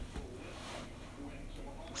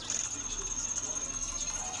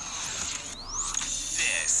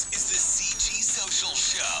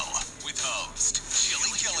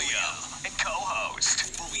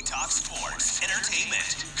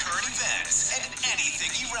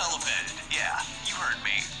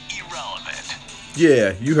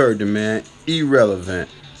Yeah, you heard the man. Irrelevant.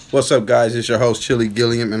 What's up, guys? It's your host, Chili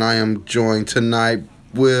Gilliam, and I am joined tonight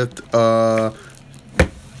with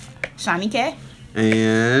Shani K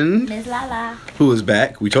and Ms Lala. who is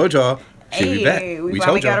back? We told y'all she'll be back. Hey, we told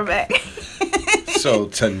finally got her y'all. back. So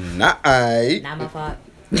tonight, Not my fault.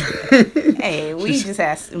 Hey, we just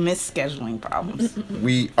had misscheduling problems.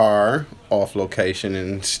 we are off location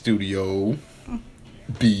in Studio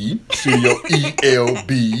B, Studio ELB.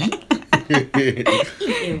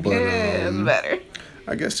 But It's better.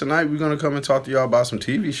 I guess tonight we're gonna come and talk to y'all about some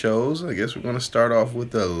TV shows. I guess we're gonna start off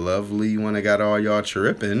with the lovely one that got all y'all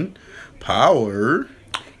tripping, Power.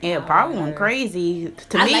 Yeah, probably went crazy.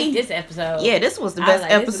 To I me, like this episode. yeah, this was the I best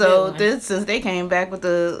like- this a good episode one. since they came back with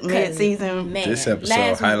the mid-season. Man, This episode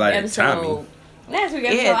last week highlighted Tommy. Last week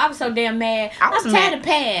episode, Yeah. I was so damn mad. I was I'm tired mad. of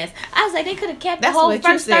pass. I was like, they could have kept That's the whole what you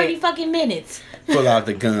first said. 30 fucking minutes. Pull out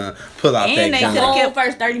the gun. Pull out And that they The coulda gun. whole kept-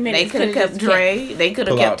 first 30 They minutes. could have kept Dre. They could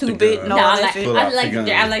have Pull kept out the 2-Bit gun. and No, all I that like, shit. Pull out the I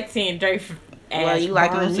gun. like seeing Dre. Well, you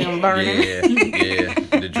like them see him burning. Yeah.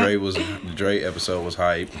 The Dre episode was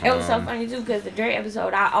hype. It was so funny too because the Dre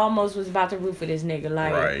episode, I almost was about to root for this nigga.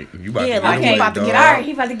 Like, Right. You about Yeah, to like, get he away, about to dog. get all out. right,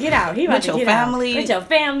 he about to get out. He about With to your get family. out. With your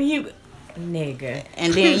family. Nigga.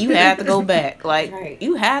 And then you had to go back. Like, Right.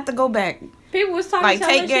 you had to go back. People was talking Like, so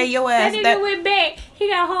take much care of shit. your ass. That nigga That- went back. He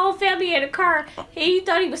got a whole family in the car. He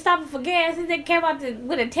thought he was stopping for gas. And then came out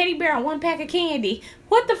with a teddy bear and one pack of candy.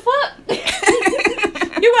 What the fuck?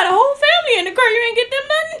 You got a whole family in the car. You ain't get them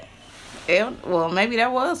nothing? Yeah, well, maybe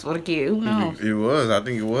that was for the kid. Who knows? It was. I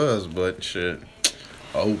think it was. But shit.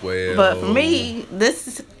 Oh, well. But for me,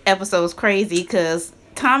 this episode's crazy because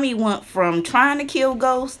Tommy went from trying to kill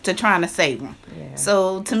Ghost to trying to save him. Yeah.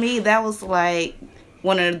 So to me, that was like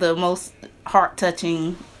one of the most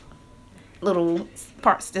heart-touching little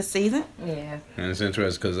parts this season. Yeah. And it's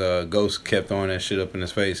interesting because Ghost kept throwing that shit up in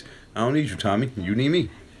his face. I don't need you, Tommy. You need me.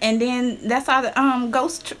 And then that's how the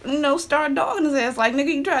Ghost, started dogging his ass. Like,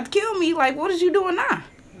 nigga, you tried to kill me. Like, what is you doing now?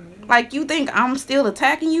 Like, you think I'm still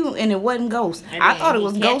attacking you, and it wasn't Ghost. And I then thought it he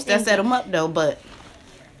was kept Ghost that set thinking- him up though, but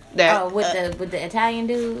that Oh, with the Italian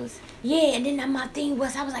dudes. Yeah, and then my thing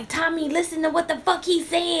was, I was like, Tommy, listen to what the fuck he's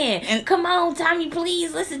saying. And- Come on, Tommy,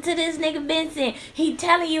 please listen to this nigga Benson. He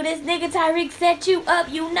telling you this nigga Tyreek set you up.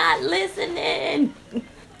 You not listening.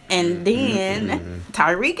 And then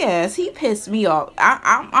Tyreek ass, he pissed me off.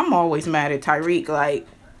 I'm always mad at Tyreek. Like,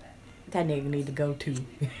 That nigga need to go too.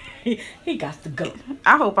 he got to go.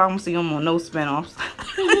 I hope I don't see him on no spinoffs.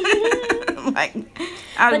 Like,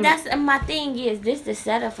 But that's my thing is this the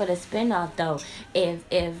setup for the spinoff though.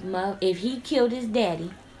 If he killed his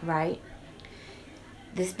daddy, right?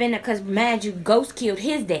 The spinoff, because mind you, Ghost killed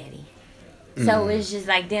his daddy, so it's just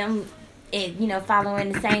like them,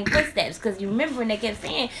 following the same footsteps. Because you remember when they kept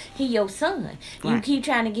saying he your son, you Right. keep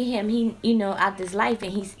trying to get him out this life,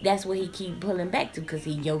 and that's what he keep pulling back to because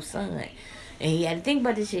he your son, and he had to think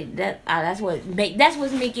about this shit. That's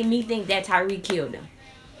what's making me think that Tyreek killed him.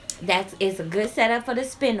 It's a good setup for the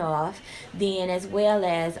spinoff. Then as well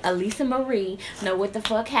as Elisa Marie know what the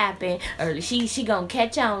fuck happened, or she gonna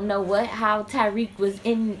catch on, know how Tyreek was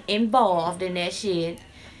involved in that shit.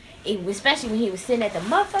 Especially when he was sitting at the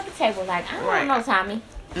motherfucking table like, I don't Right. know, Tommy.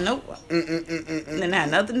 nope. Didn't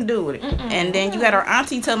have nothing to do with it. And then you got her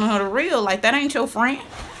auntie telling her the real, like, that ain't your friend.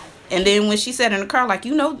 And then when she sat in the car, like,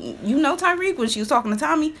 you know Tyreek, when she was talking to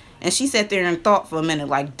Tommy, and she sat there and thought for a minute,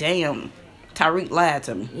 like, damn, Tyreek lied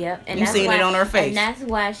to me. Yep. And You that's seen why, it on her face. And that's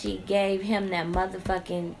why she gave him that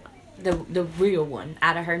motherfucking the real one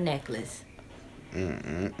out of her necklace.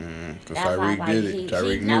 Because That's why, Tyreek did it.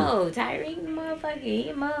 Tyreek knew. No, Tyreek motherfucker, he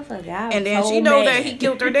a motherfucker. I was And then so she know mad. that he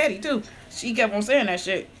killed her daddy, too. She kept on saying that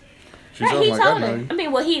shit. She Right, told he him like, I told know her. you. I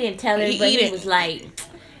mean, well, he didn't tell her, He but he didn't. was like,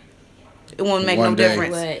 It wouldn't make One no day.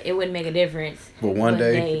 difference. it wouldn't make a difference. But one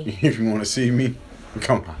day, if you want to see me,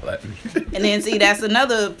 come holler at me. And then, see, that's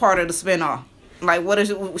another part of the spinoff. Like, what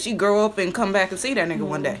if she grow up and come back and see that nigga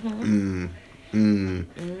one day?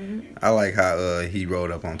 I like how he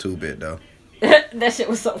rolled up on 2-Bit, though. That shit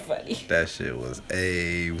was so funny. That shit was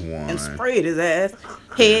A1. And sprayed his ass.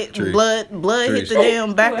 Head, Tree. blood hit the Tree.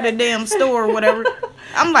 damn back of the damn store or whatever.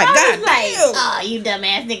 I'm like, I God was like, damn. oh, you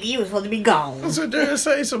dumbass nigga, you was supposed to be gone. Sit there and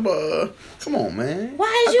say some, come on, man.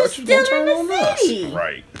 Why is I you thought was gonna still in turn the on us. city?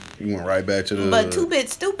 Right. You went right back to the... But 2-Bit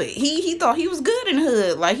stupid. He thought he was good in the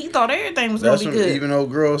hood. Like, he thought everything was going That's to be when, good. even though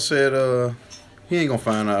girl said, he ain't gonna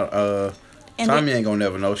find out, And Tommy then- ain't gonna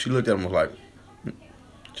never know. She looked at him and was like,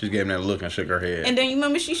 she gave him that look and shook her head. And then you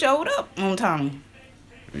remember she showed up on Tommy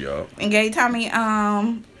Yup. and gave Tommy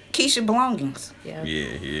Keisha belongings. Yeah.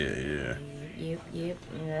 Yeah. Yep.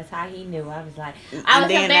 That's how he knew. I was like, And I was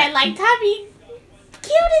so then bad. Like, Tommy,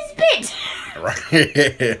 kill this bitch. Right.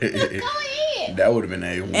 Go ahead. That would have been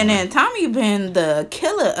A1. And then Tommy been the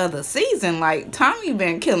killer of the season. Like Tommy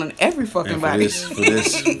been killing every fucking And body.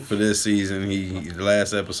 for this season, the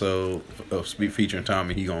last episode of featuring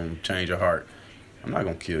Tommy, he gonna change her heart. I'm not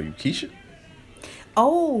gonna kill you, Keisha.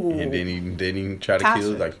 Oh. And then he try to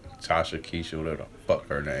kill like Tasha, Keisha, whatever the fuck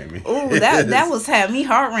her name is. Ooh, that was had me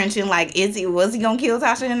heart wrenching. Like, was he gonna kill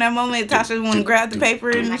Tasha in that moment? Tasha went and grabbed the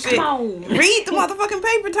paper and shit. Come on. Read the motherfucking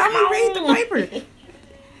paper, Tommy. Read the paper.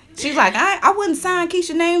 She's like, I wouldn't sign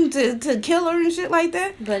Keisha's name to kill her and shit like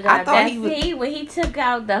that. But I thought he would. when he took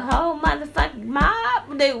out the whole motherfucking mob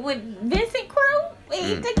with Vincent crew, when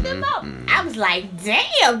he took them out, I was like,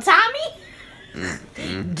 damn, Tommy.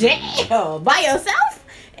 Damn, by yourself?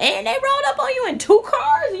 And they rolled up on you in 2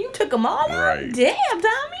 cars and you took them all out? Right. Damn,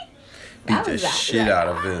 Tommy. Beat the shit out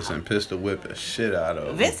of Vincent. Pistol whip the shit out of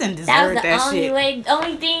him. Vincent That was deserved the that only shit. way.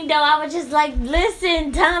 Only thing though, I was just like,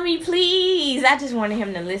 listen, Tommy, please. I just wanted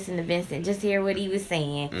him to listen to Vincent, just hear what he was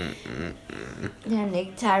saying. That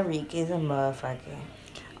nigga Tyreek is a motherfucker.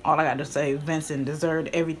 All I got to say, Vincent deserved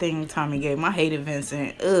everything Tommy gave him. I hated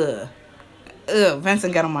Vincent.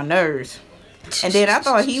 Vincent got on my nerves. And then I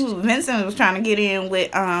thought Vincent was trying to get in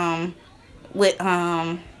with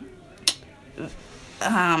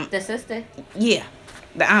The sister? yeah,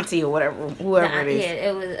 the auntie or whatever, whoever it is. Yeah,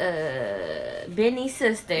 it was Benny's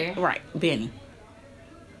sister. Right, Benny.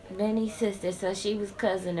 Benny's sister, so she was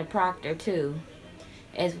cousin to Proctor too,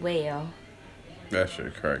 as well. That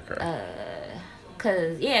shit correct.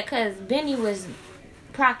 Cause Benny was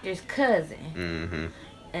Proctor's cousin, Mm-hmm.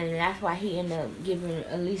 and that's why he ended up giving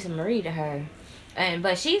Elisa Marie to her.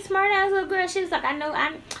 But she's smart ass little girl. She was like, I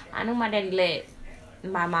know my daddy let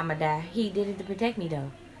my mama die. He did it to protect me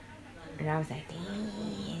though. And I was like,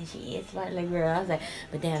 damn, she is smart little girl. I was like,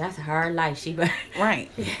 but damn, that's a hard life she burned. Right.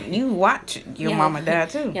 You watch your mama die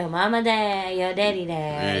too. Your mama died, your daddy died,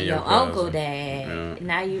 And your your uncle cousin. died. Yeah.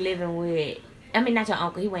 Now you living with, I mean, not your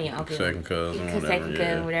uncle. He wasn't your uncle. Second cousin, whatever. Second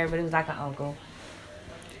cousin, Yeah. whatever, but it was like an uncle.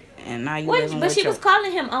 And now you What? living But with she your, was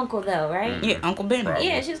calling him uncle though, right? yeah, Uncle Benny. Probably.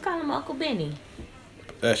 Yeah, she was calling him Uncle Benny.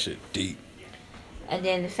 That shit deep. And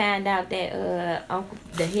then to find out that Uncle,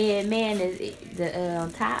 the head man is the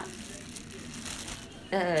on top.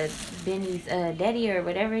 Benny's daddy or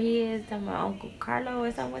whatever he is, talking about Uncle Carlo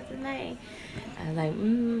or something. What's his name? I was like,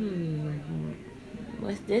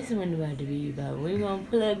 what's this one about to be about? We gonna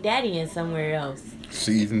plug Daddy in somewhere else.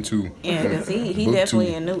 Season 2. Yeah, because he Book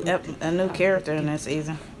definitely 2. a new character in this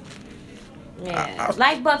season. Yeah,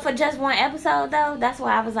 but for just one episode though, that's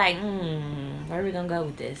why I was like, where are we gonna go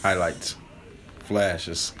with this? Highlights.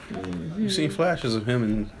 Flashes. You seen flashes of him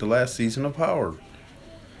in the last season of Power.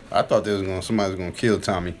 I thought somebody was gonna kill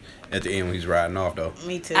Tommy at the end when he's riding off though.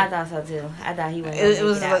 Me too. I thought so too. I thought he was. It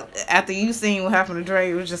was like, after you seen what happened to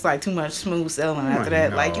Dre, it was just like too much smooth sailing after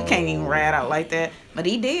that. Like you can't even ride out like that. But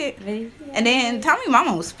he did. And then Tommy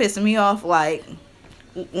mama was pissing me off like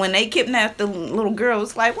when they kidnapped the little girl.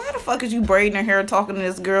 It's like, why the fuck is you braiding her hair talking to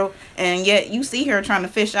this girl, and yet you see her trying to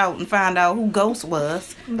fish out and find out who Ghost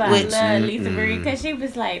was. But I love Lisa Marie because she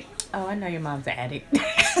was like, oh, I know your mom's an addict. Oh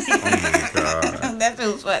my god. That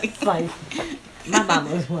feels funny. Like, my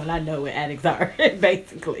mama was one I know what addicts are,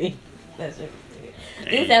 basically. That's what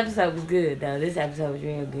this episode was good, though. This episode was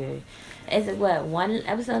real good. Is it what, 1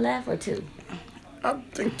 episode left or 2? I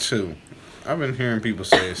think 2. I've been hearing people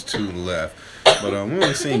say it's 2 left, but we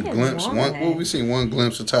only seen we seen one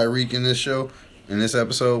glimpse of Tyreek in this show, in this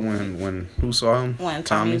episode when who saw him? When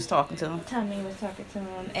Tommy was talking to him. Tommy was talking to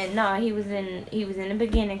him, and no, he was in the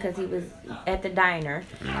beginning because he was at the diner.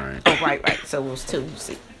 All right. Oh, right. So it was two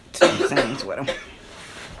scenes with him.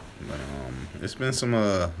 But, it's been some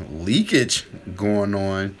leakage going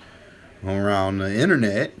on around the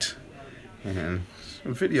internet, and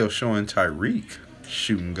some video showing Tyreek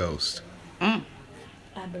shooting Ghost.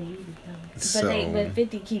 I believe it. So, But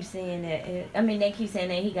 50 keeps saying that. I mean, they keep saying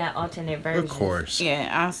that he got alternate versions. of course.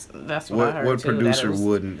 Yeah, that's what I heard What too, producer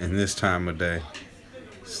wouldn't in this time of day?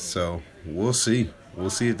 So we'll see. We'll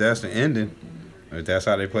see if that's the ending, or if that's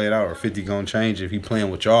how they play it out, or 50 gonna change if he playing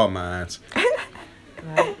with y'all minds.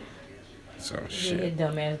 Right. So Yeah, shit. his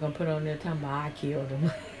dumb ass gonna put on there talking about I killed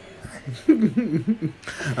him.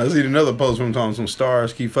 I seen another post from Tom. Some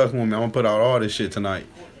stars keep fucking with me. I'm gonna put out all this shit tonight.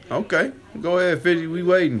 Okay, go ahead, 50. We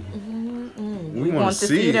waiting. We want to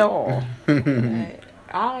see it all.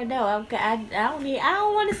 Oh no, okay. I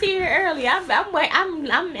don't want to see her early.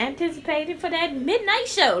 I'm anticipating for that midnight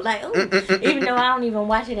show. Like, ooh, even though I don't even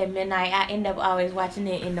watch it at midnight, I end up always watching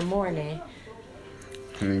it in the morning.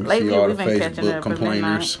 And you Lately, see all we've the been catching Facebook up at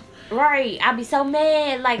complainers. Right. I'll be so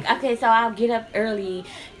mad. Like, okay, so I'll get up early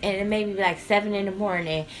and it may be like 7 in the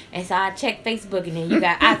morning. And so I check Facebook and then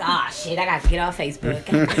shit, I got to get off Facebook.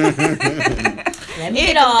 Let me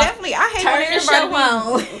get off. Definitely. I hate Turn when the show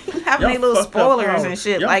on. having their little spoilers and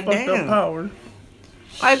shit. Y'all like, fucked up damn. Power.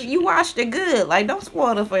 Like, you watched it good. Like, don't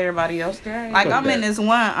spoil it for everybody else. Like, I'm in this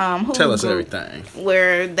one Hulu Tell us group everything.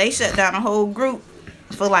 where they shut down a whole group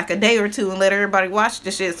for like a day or two and let everybody watch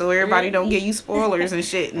the shit so everybody don't give you spoilers and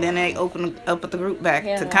shit. And then they open up the group back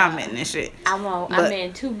to commenting and shit. I'm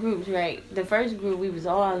in 2 groups, right? The first group we was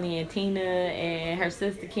all in, Tina and her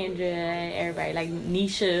sister Kendra and everybody, like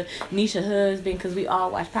Nisha husband, because we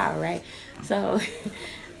all watch Power, right? So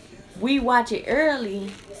we watch it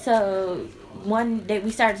early. So one day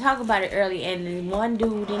we started talking about it early, and then one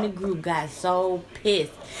dude in the group got so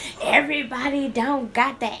pissed. Everybody don't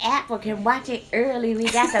got the app or can watch it early. We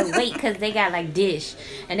got to wait because they got like Dish,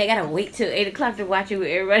 and they gotta wait till 8 o'clock to watch it with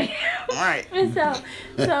everybody. Right. And so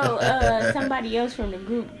somebody else from the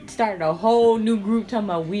group started a whole new group talking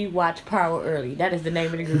about we watch Power early. That is the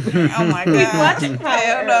name of the group. Oh my god. We watch Power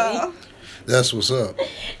Hell early. no. That's what's up.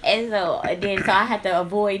 And so I had to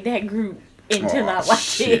avoid that group until I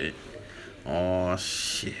watch it. Oh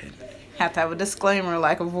shit. Have to have a disclaimer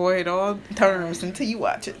like avoid all terms until you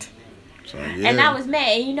watch it. So, yeah. And I was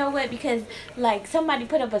mad, and you know what? Because like somebody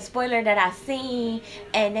put up a spoiler that I seen,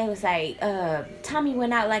 and they was like, Tommy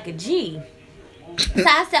went out like a G. So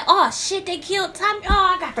I said, oh shit, they killed Tommy.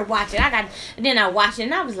 Oh, I got to watch it. And then I watched it,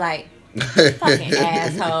 and I was like, fucking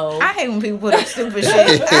asshole. I hate when people put up stupid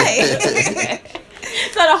shit. I hate it.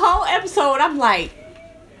 So the whole episode, I'm like,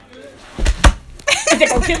 is they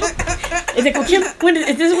gonna kill him? Is they gonna kill him?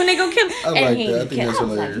 Is this when they gonna kill him? I like that. I think that's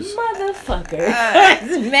hilarious. Like, motherfucker. I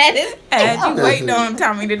was mad as hell. You waiting on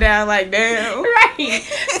Tommy to die like damn. Right.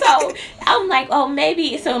 So I'm like, oh,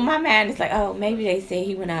 maybe. So in my mind, it's like, oh, maybe they said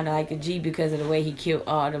he went out like a G because of the way he killed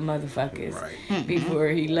all the motherfuckers before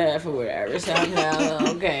he left or whatever. So I'm like,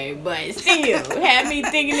 oh, okay. But still, had me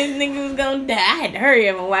thinking this nigga was gonna die. I had to hurry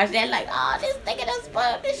up and watch that. Like, oh, this nigga done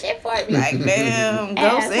spoiled this shit for me. Like, damn.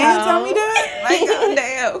 Ghost and Tommy died? Like, oh,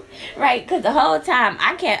 damn. Right, because the whole time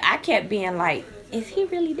I kept being like, is he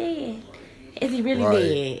really dead? Is he really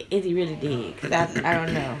dead? Is he really dead? Because I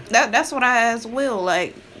don't know. That's what I asked Will.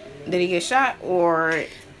 Like, did he get shot or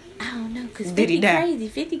I don't know, because did he 50 die? crazy.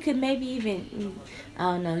 50 could maybe even, I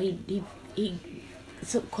don't know, he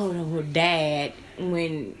so quote unquote died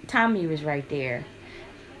when Tommy was right there.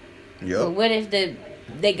 Yep. But what if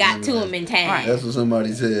they got to him in time? That's what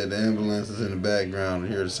somebody said. The ambulance is in the background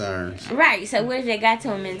and hear the sirens. Right, so what if they got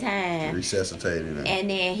to him in time? Resuscitated him. And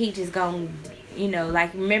then he just gonna,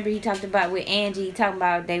 like, remember he talked about with Angie, talking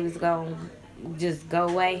about they was gonna just go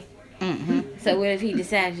away? Mm-hmm. So what if he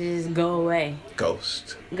decided to just go away?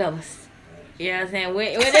 Ghost. You know what I'm saying? What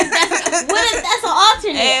if that's an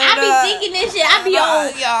alternate? And, I be thinking this shit. I be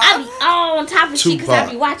on top of shit because I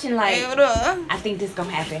be watching like, I think this gonna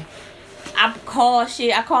happen. I call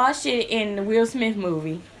shit in the Will Smith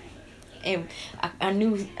movie, and I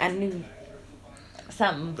knew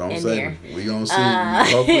something Don't in say there. it. We gonna see.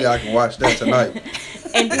 Hopefully, I can watch that tonight.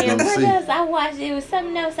 And then what else I watched? It was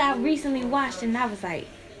something else I recently watched, and I was like,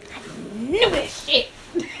 I knew this shit.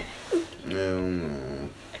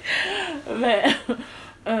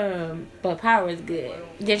 But Power is good.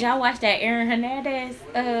 Did y'all watch that Aaron Hernandez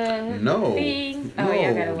no thing? No, Oh,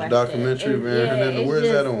 y'all gotta watch documentary of Aaron Hernandez. Where's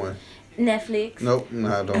that on? Netflix. Nope, no,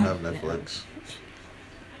 I don't have Netflix.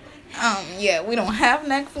 Yeah, we don't have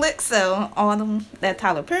Netflix, so all them that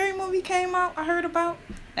Tyler Perry movie came out. I heard about.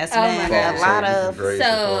 That's been a lot of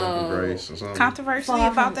controversy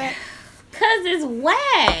about that. Cause it's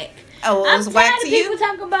whack. Oh, it was I'm whack tired to of you? people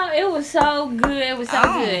talking about it was so good. It was so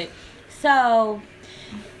good. So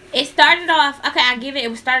it started off. Okay, I give it.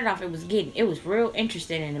 It started off. It was real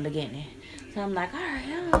interesting in the beginning. So I'm like, all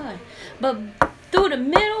right. But through the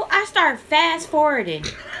middle, I started fast forwarding.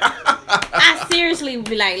 I seriously would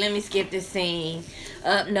be like, let me skip this scene.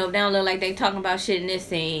 No, they don't look like they talking about shit in this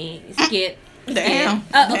scene. Skip. Damn.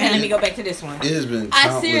 Okay, let me go back to this one. It has been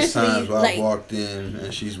countless times where I've walked in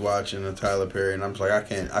and she's watching a Tyler Perry and I'm just like,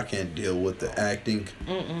 I can't deal with the acting.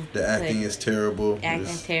 The acting is terrible.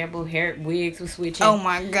 Terrible. Hair wigs were switching. Oh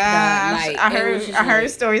my gosh! I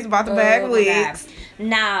heard stories about the bag wigs.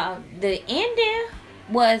 Now the ending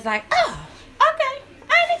was like, oh, okay,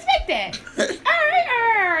 I didn't expect that.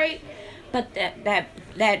 all right. But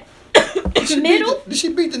that middle. Did she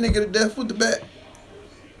beat the nigga to death with the bat?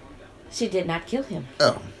 She did not kill him.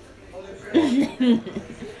 Oh.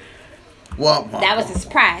 Well, that was a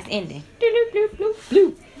surprise ending.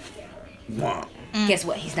 Guess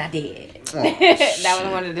what? He's not dead. That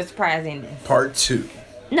was one of the surprise endings. Part 2.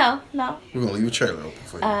 No. We're gonna leave a trailer open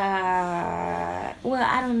for you. Well,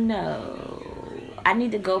 I don't know. I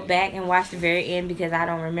need to go back and watch the very end because I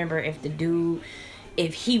don't remember if the dude,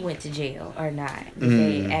 if he went to jail or not. Did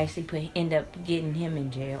they actually end up getting him in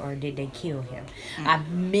jail or did they kill him? I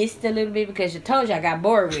missed a little bit because I told you I got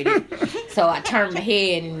bored with it. So I turned my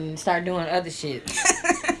head and started doing other shit.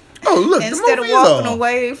 Oh, look, instead of walking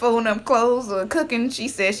away, folding up clothes or cooking, she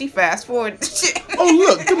said she fast forwarded the shit. Oh,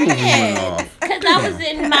 look, the movie went off. Because I was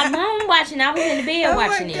in my room watching, I was in the bed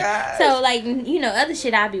watching it. Gosh. So, like, you know, other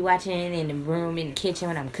shit I'll be watching in the room, in the kitchen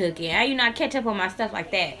when I'm cooking. I catch up on my stuff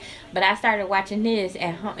like that. But I started watching this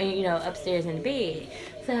at home, you know, upstairs in the bed.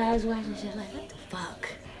 So I was watching shit like, what the fuck?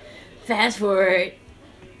 Fast forward.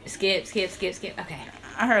 Skip. Okay.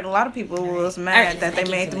 I heard a lot of people was mad that they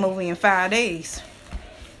made the movie in 5 days.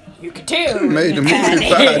 You can tell. Made the movie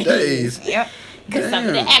in 5 days. Yep. Because some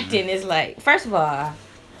of the acting is like, first of all,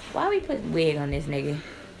 why we put wig on this nigga?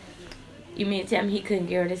 You mean to tell me he couldn't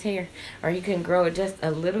grow his hair? Or he couldn't grow it just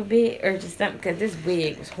a little bit? Or just something? Because this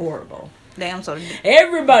wig was horrible. Damn, so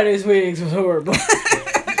everybody's wigs was horrible.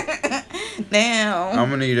 damn. I'm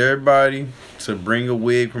gonna need everybody to bring a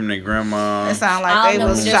wig from their grandma. It sound like they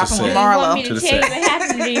was shopping with Marlo. You want me to tell you what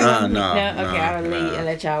happened to you? No. Okay, I'll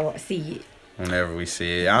let y'all see it. Whenever we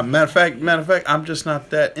see it. Matter of fact, I'm just not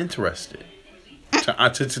that interested.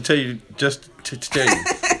 To tell you,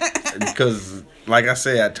 because like I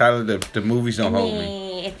said, Tyler, the movies don't hold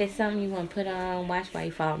me. If it's something you want to put on, watch while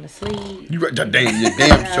you falling asleep. You're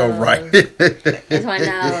damn show right. That's why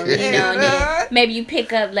now, you know, and then maybe you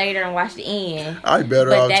pick up later and watch the end. I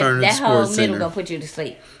better off turning to that whole Sports middle Center. gonna put you to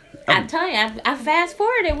sleep. I'm telling you, I fast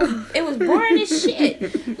forward. It was boring as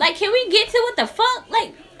shit. Like, can we get to what the fuck?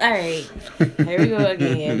 Like, all right, here we go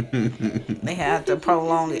again. They had to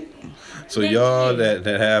prolong it. So y'all that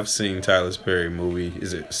have seen Tyler Perry movie,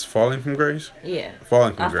 is it Falling from Grace? Yeah.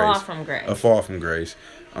 Falling from A Grace. Fall from Grace. A Fall from Grace.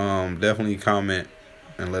 Definitely comment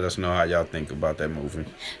and let us know how y'all think about that movie.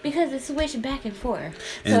 Because it switched back and forth.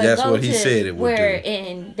 And so that's what he said it would where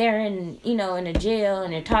do. they're in, you know, in a jail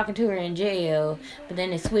and they're talking to her in jail, but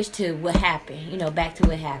then it switched to what happened, you know, back to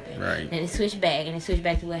what happened. Right. And it switched back and it switched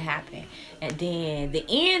back to what happened. And then the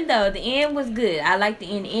end was good. I like the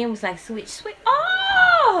end. The end was like switch.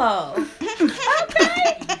 Oh!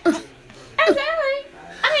 Okay. Exactly.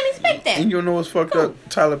 I didn't expect that. And you know what's fucked up?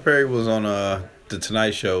 Tyler Perry was on The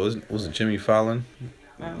Tonight Show. Was it Jimmy Fallon?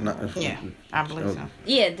 Yeah, I believe so.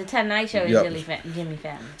 Yeah, The Tonight Show is Jimmy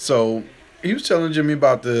Fallon. So he was telling Jimmy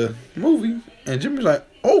about the movie, and Jimmy was like,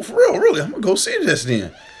 "Oh, for real? Really? I'm gonna go see this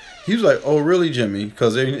then." He was like, "Oh, really, Jimmy?"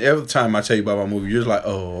 Because every time I tell you about my movie, you're just like,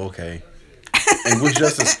 "Oh, okay." And which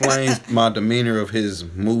just explains my demeanor of his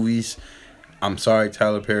movies. I'm sorry,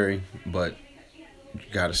 Tyler Perry, but you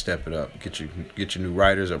gotta step it up. Get your new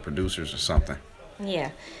writers or producers or something.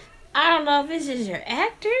 Yeah. I don't know if it's just your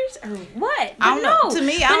actors or what. I don't know. To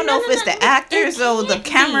me, I don't know if it's the actors or the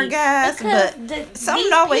camera guys, but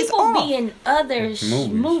something always off. Be in other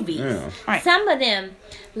movies. Yeah. Right. Some of them,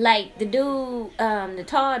 like the dude, the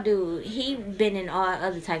tall dude, he been in all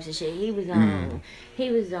other types of shit. He was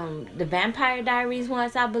on The Vampire Diaries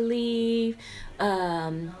once, I believe.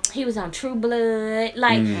 He was on True Blood.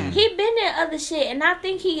 Like he been in other shit, and I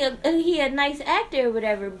think he a nice actor or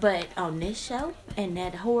whatever. But on this show and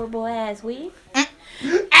that horrible ass wig,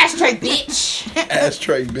 ashtray bitch,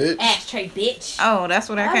 Ashtray bitch. ashtray bitch. Oh, that's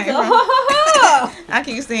where that came from. Oh, I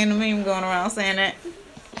keep seeing the meme going around saying that.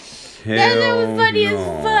 that was funny no.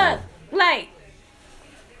 as fuck. Like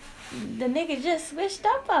the nigga just switched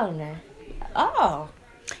up on her. Oh.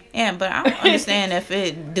 Yeah, but I don't understand if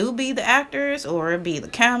it do be the actors or it be the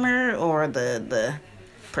camera or the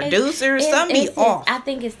producers. Something be off. I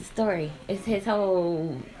think it's the story. It's his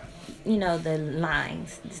whole, you know, the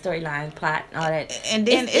lines, the storyline, plot, all that. And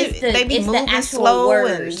then they be moving the actual slow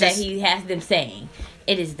words and that he has them saying.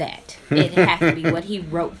 It is that. It has to be what he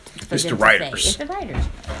wrote for It's them the writers. to say. It's the writers.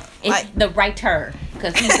 It's Like- the writer,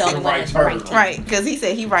 because he's the only one that's writing. Right, because he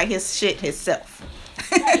said he write his shit himself.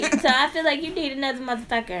 Right. So I feel like you need another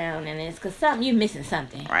motherfucker on this, because you missing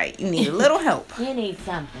something. Right, you need a little help. You need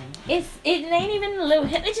something. It ain't even a little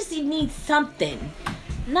help. It just needs something.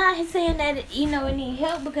 Not saying that, you know, it need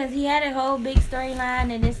help because he had a whole big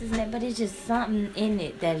storyline and this and that, but it's just something in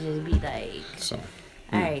it that just be like, So,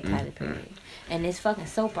 all right, Tyler Perry. And this fucking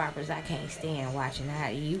soap operas I can't stand watching.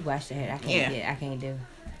 You watch that? I can't do.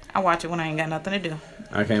 I watch it when I ain't got nothing to do.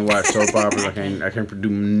 I can't watch soap operas. I can't do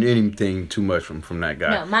anything too much from that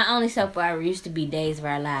guy. No, my only soap opera used to be Days of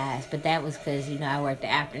Our Lives, but that was because, you know, I worked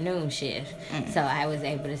the afternoon shift. So I was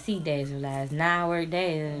able to see Days of Our Lives. Now I work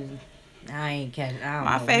days. I ain't catch. I don't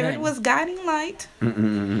My know favorite nothing. was Guiding Light.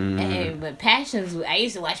 Hey, but Passions, I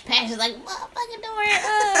used to watch Passions like motherfucking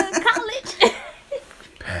during college.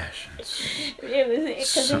 Passions. It was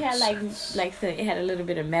because it had so it had a little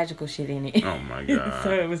bit of magical shit in it. Oh my god.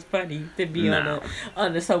 So it was funny to be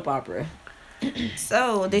on the soap opera.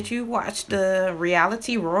 So, did you watch the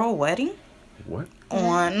reality royal wedding What?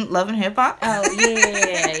 on Love and Hip Hop? Oh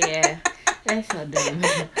yeah. That's so dumb.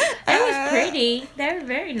 It was pretty. They were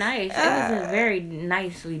very nice. It was a very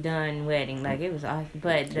nicely done wedding. Like it was awesome.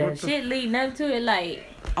 But the shit leading up to it, like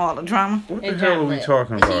All the drama. What the hell are we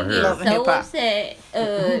talking about she here? gets so upset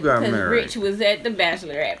Who got because married? Rich was at the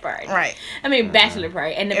bachelorette party. Right. I mean bachelor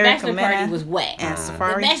party, and the Erica bachelor Mena party was wet. and The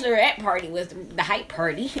Safari. bachelorette party was the hype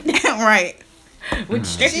party Right. with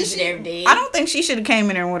strippers and everything. I don't think she should have came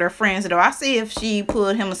in there with her friends though. I see if she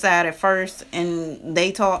pulled him aside at first and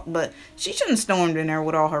they talked, but she shouldn't have stormed in there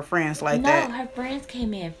with all her friends like that. No, her friends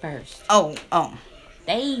came in first. Oh.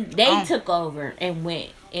 They took over and went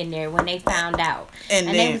in there when they found out, And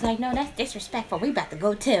they then- was like, "No, that's disrespectful. We about to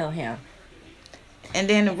go tell him." And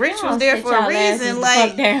then Rich Y'all was there sit for a y'all asses reason, the like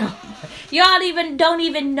fuck down. Y'all don't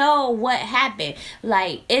even know what happened.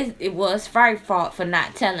 Like it was Safari's fault for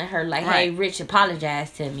not telling her, like, "Hey, Right. Rich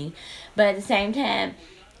apologized to me," but at the same time,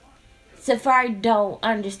 Safari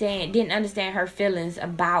didn't understand her feelings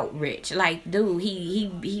about Rich. Like, dude, he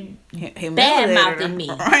bad mouthing me.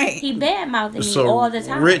 Right. He bad mouthing So me all the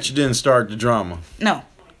time. Rich didn't start the drama. No.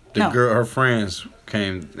 The girl, her friends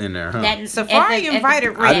came in there, huh? That- Safari invited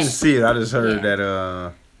Rich. I didn't see it. I just heard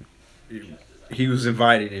Yeah. that he was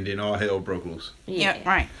invited, and then all hell broke loose. Yeah,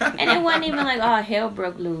 right. And it wasn't even like, oh, hell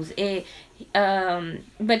broke loose.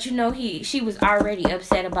 But she was already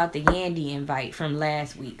upset about the Yandy invite from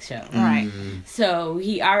last week's show. Right. So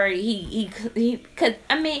cause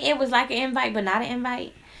I mean, it was like an invite, but not an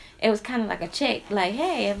invite. It was kind of like a check, like,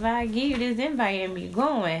 hey, if I give you this invite and you're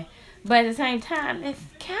going, but at the same time, it's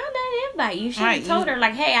kind of an invite. You should have told her,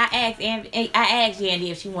 like, hey, I asked Yandy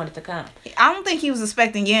if she wanted to come. I don't think he was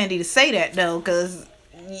expecting Yandy to say that though, because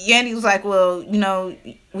Yandy was like, well,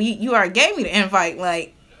 you already gave me the invite.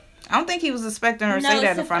 Like, I don't think he was expecting her to say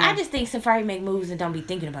that in front of him. I just think Safari make moves and don't be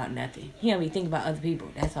thinking about nothing. He don't be thinking about other people.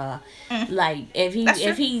 That's all. Like if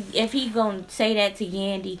he gonna say that to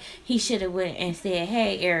Yandy, he should have went and said,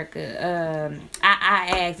 "Hey, Erica, I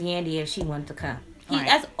asked Yandy if she wanted to come." Right.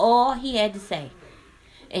 That's all he had to say,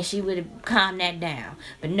 and she would have calmed that down.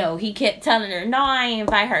 But no, he kept telling her, "No, I ain't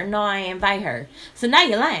invite her. No, I ain't invite her." So now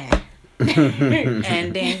you're lying.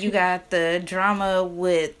 And then you got the drama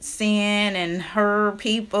with Sin and her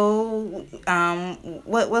people.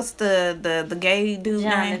 What's the gay dude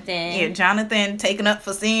Jonathan. name? Yeah, Jonathan taking up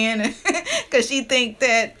for Sin because she think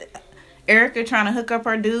that Erica trying to hook up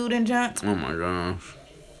her dude and junk. Oh my gosh.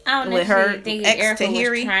 I don't With her necessarily think ex Erica Tahiri?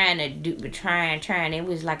 was trying to do, but trying. It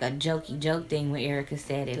was like a jokey joke thing when Erica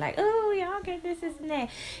said it, like, "Oh, y'all get this and that,"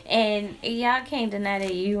 and y'all can't deny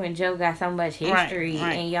that you and Joe got so much history,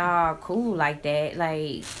 Right. and y'all cool like that.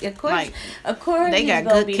 Like, of course, they he's got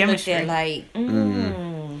gonna good be chemistry. looked at like,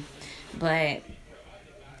 but.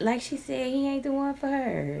 Like she said, he ain't the one for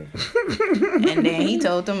her. And then he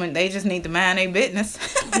told them and they just need to mind their business.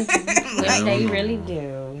 Which they really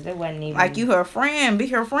do. They wasn't even Like, you her friend, be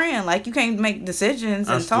her friend. Like, you can't make decisions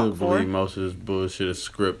I and still talk for believe her. most of this bullshit is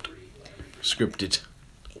scripted.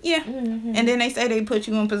 Yeah. And then they say they put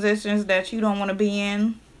you in positions that you don't want to be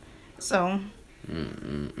in. So,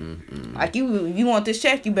 like, you want this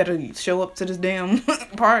check, you better show up to this damn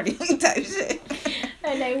party type shit.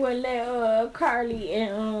 And they would let Carly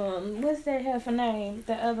and what's that heifer name?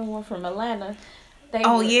 The other one from Atlanta. They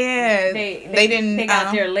didn't. They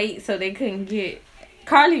got there late, so they couldn't get.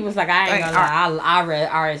 Carly was like, I ain't gonna lie,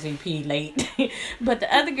 I RSVP late. But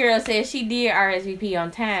the other girl said she did RSVP on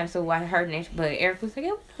time, so why her next? But Eric was like,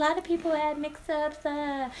 a lot of people had mix-ups.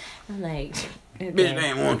 I'm like, Bitch, they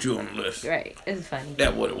ain't want you on the list. right? It's funny.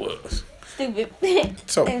 That's what it was. Stupid.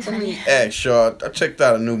 So It's let funny. me ask y'all. I checked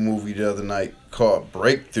out a new movie the other night called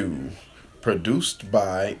Breakthrough, produced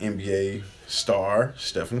by NBA star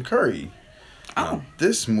Steph Curry. Now,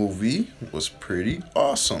 this movie was pretty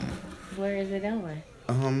awesome. Where is it on?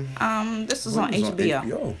 This was It on was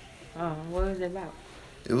HBO. Oh, what was it about?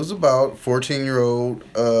 It was about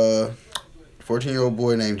 14-year-old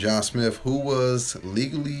boy named John Smith who was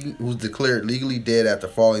declared legally dead after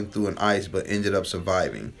falling through an ice but ended up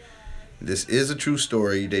surviving. This is a true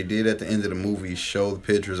story. They did at the end of the movie show the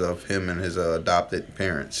pictures of him and his adopted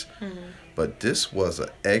parents. But this was an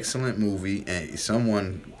excellent movie, and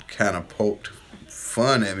someone kind of poked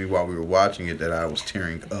fun at me while we were watching it that I was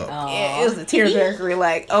tearing up. Yeah, it was a tearjerker.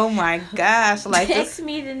 Like, oh my gosh! Like, text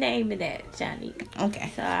me the name of that, Shani.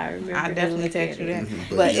 Okay, So I remember. I definitely text you that.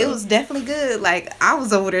 But it was definitely good. Like, I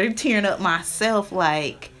was over there tearing up myself.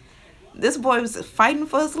 Like, this boy was fighting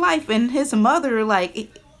for his life, and his mother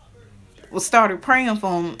started praying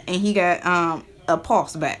for him, and he got a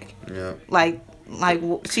pulse back. Yeah. Like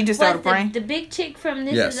she just started praying. The big chick from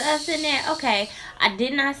This Is Us in there? Okay, I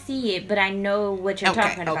did not see it, but I know what you're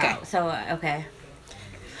talking about. So okay,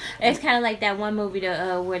 it's kind of like that one movie,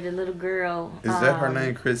 where the little girl. Is that her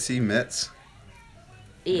name, Chrissy Metz?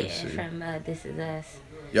 Yeah, from This Is Us.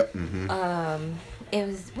 Yep. Mm-hmm. It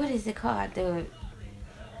was, what is it called?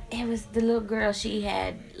 It was the little girl. She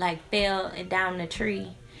had fell down the tree,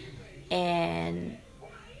 and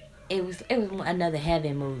it was another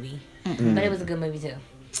heaven movie. Mm-hmm. But it was a good movie too.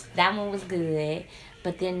 That one was good.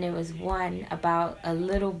 But then there was one about a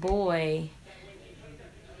little boy.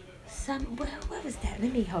 What was that?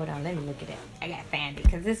 Let me look at it. I gotta find it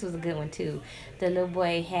because this was a good one too. The little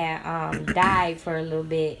boy had died for a little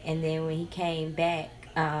bit, and then when he came back,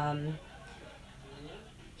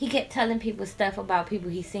 he kept telling people stuff about people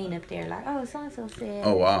he's seen up there, like, oh, so and so said.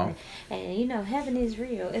 Oh wow. And heaven is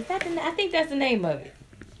real. Is that I think that's the name of it.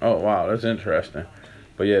 Oh wow, that's interesting.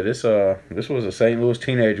 But yeah, this was a St. Louis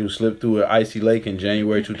teenager who slipped through an icy lake in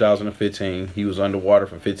January 2015. He was underwater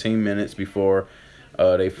for 15 minutes before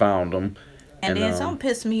they found him. And then something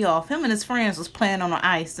pissed me off. Him and his friends was playing on the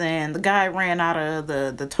ice, and the guy ran out of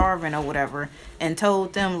the tarvin or whatever and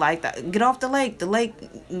told them, get off the lake.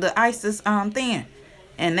 The ice is thin.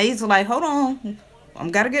 And they was like, hold on,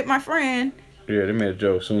 I'm gotta get my friend. Yeah, they made a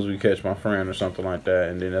joke as soon as we catch my friend or something like that,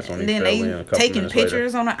 and then that's when he fell in a couple taking minutes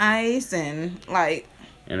pictures later. on the ice and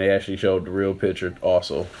And they actually showed the real picture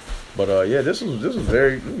also. But yeah, this was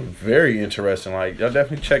very, very interesting. Like, y'all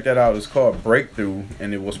definitely check that out. It's called Breakthrough,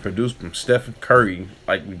 and it was produced from Steph Curry,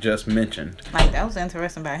 like we just mentioned. That was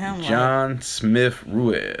interesting about him. John Smith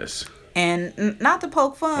Ruiz. And not to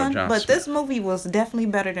poke fun, but this movie was definitely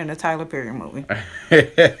better than the Tyler Perry movie.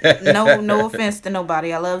 No offense to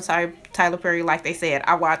nobody. I love Tyler Perry. Like they said,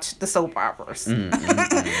 I watch the soap operas.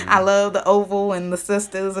 I love the Oval and the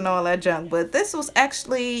Sisters and all that junk. But this was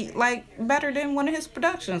actually better than one of his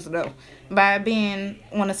productions, though, by being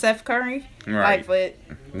one of Steph Curry. Right. But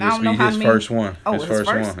I don't know how many. First one. Oh, his first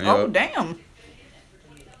one. Yep. Oh, damn.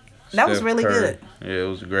 That was really good. Yeah, it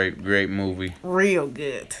was a great movie. Real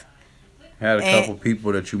good. Had a couple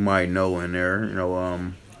people that you might know in there,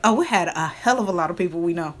 we had a hell of a lot of people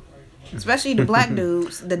we know, especially the black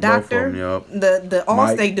dudes, the doctor, them, the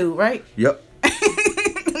Allstate dude, right? Yep.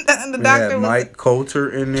 the doctor had Mike Coulter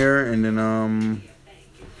in there, and then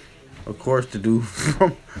of course the dude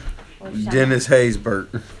from Dennis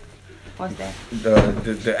Haysbert. What's that?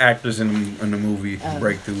 The actors in the movie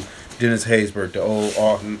Breakthrough. Dennis Haysbert, the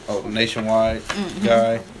old Nationwide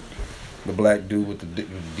guy. The black dude with the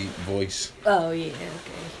deep voice. Oh, yeah,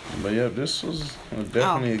 okay. But yeah, this was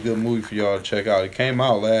definitely a good movie for y'all to check out. It came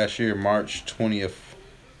out last year, March 20th.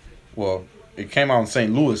 Well, it came out in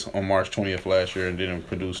St. Louis on March 20th last year, and then it was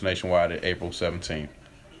produced nationwide at April 17th.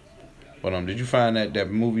 But did you find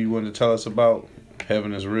that movie you wanted to tell us about?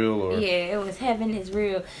 Heaven is Real? Or? Yeah, it was Heaven is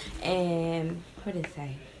Real. And what did it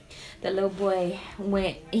say? The little boy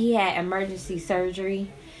he had emergency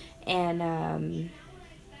surgery, and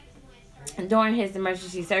during his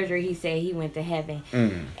emergency surgery, he said he went to heaven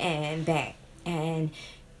and back. And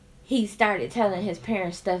he started telling his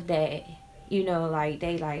parents stuff that, they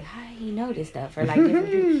how do you know this stuff? Or different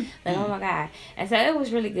people. Oh my God. And so it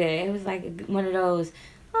was really good. It was one of those,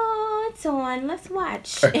 oh, it's on, let's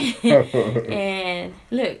watch. And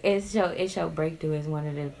look, it showed Breakthrough as one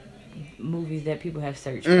of the movies that people have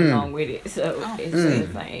searched along with it, so it's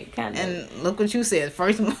just kind of. And look what you said. One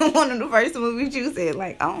of the first movies you said,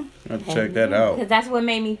 check that out. Because that's what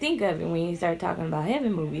made me think of it when you start talking about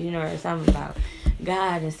heaven movies, or something about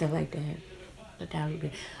God and stuff like that. But that was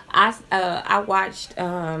good. I watched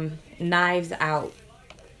Knives Out.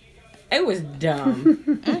 It was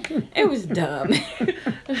dumb. It was dumb.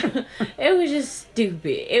 It was just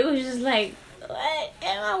stupid. It was just what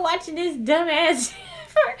am I watching this dumbass?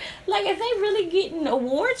 Is they really getting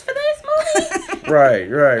awards for this movie?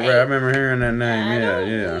 Right. I remember hearing that name.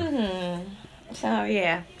 Yeah. Mm-hmm. So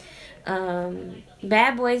yeah,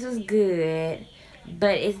 Bad Boys was good,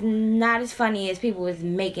 but it's not as funny as people was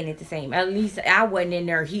making it the same. At least I wasn't in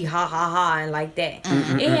there ha ha and like that.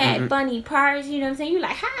 It had funny parts, you know what I'm saying? You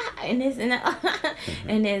ha and this and that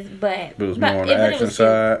and this, but it was more on the action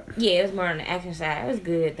side. Yeah, it was more on the action side. It was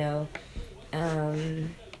good though.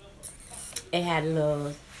 It had a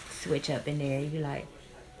little switch up in there. You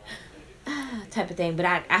type of thing. But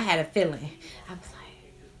I had a feeling. I was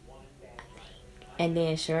like, and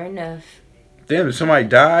then sure enough. Damn, did somebody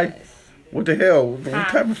die? What the hell? What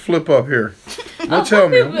type of flip up here? Don't tell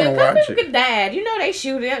me. I'm gonna watch it. People died. You know they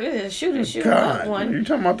shoot it. Shoot God, one. you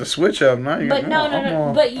talking about the switch up now? But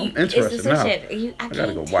no. But I'm interested now. I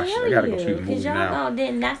gotta go watch it. I gotta go see the movie now.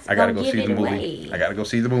 I gotta go see the movie. Away. I gotta go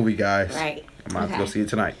see the movie, guys. Right. I'm gonna have to go see it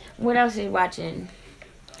tonight. What else are you watching?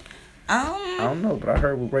 I don't know, but I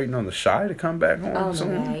heard we're waiting on the Shy to come back home. Oh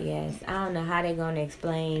my God, yes. I don't know how they're gonna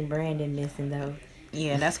explain Brandon missing though.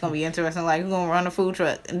 Yeah, that's gonna be interesting. Like, who's gonna run a food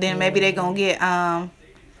truck? And then maybe they're gonna get But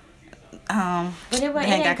it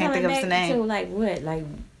I can't think of his name. Until like what, like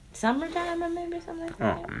summertime or maybe something like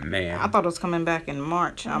that. Oh man, I thought it was coming back in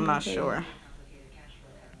March. I'm not sure.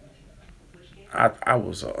 I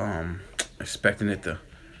was expecting it to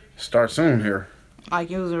start soon here. Like,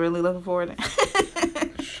 you was really looking forward to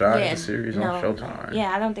it. Shy the series on Showtime.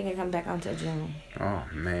 Yeah, I don't think it comes back until June. Oh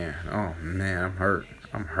man, I'm hurt.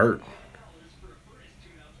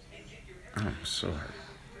 I'm so hurt.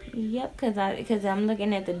 Yep, cause I'm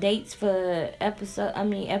looking at the dates for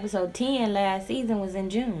episode 10 last season was in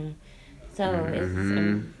June, so it's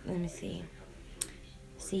let me see,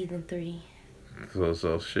 season 3.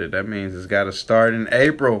 So shit. That means it's got to start in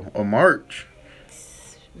April or March.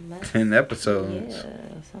 10 episodes.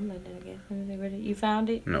 Yeah, something like that. I guess. You found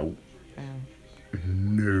it? No. Oh.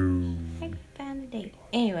 No. I found the date.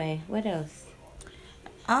 Anyway, what else?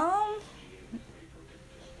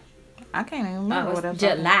 I can't even remember what else.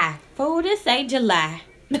 July. Fool, this say July.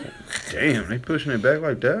 Damn, they pushing it back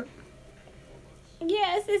like that?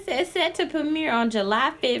 Yes, it says set to premiere on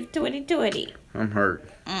July 5th, 2020. I'm hurt.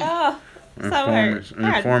 Oh, Informants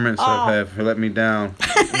have let me down.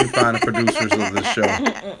 Let me find the producers of this show.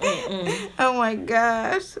 Oh my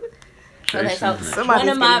gosh. Okay, so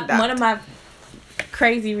one of my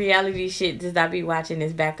crazy reality shit that I be watching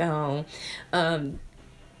is Back at Home.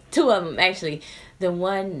 2 of them actually. The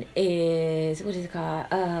one is, what is it called?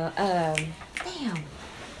 Damn.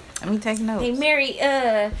 Let me take notes. They marry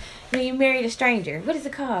when you married a stranger. What is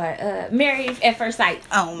it called? Married at First Sight.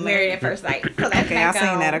 Oh, Married at First Sight. So okay, I've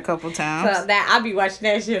seen that a couple times. So that I'll be watching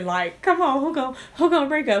that shit like, come on, who gonna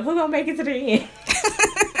break up? Who gonna make it to the end?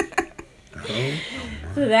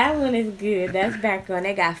 So that one is good. That's back on.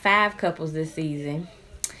 They got 5 couples this season.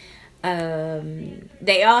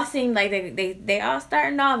 They all seem like they all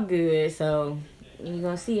starting off good. So you're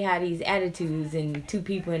gonna see how these attitudes and 2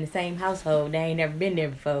 people in the same household, they ain't never been there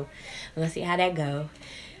before. We're gonna see how that go.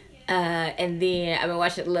 And then I've been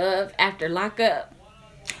watching Love After Lockup.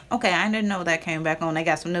 Okay, I didn't know that came back on. They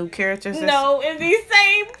got some new characters. No, it's these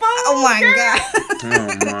same folks. Oh my god. Oh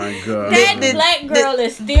my god. That black girl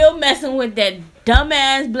is still messing with that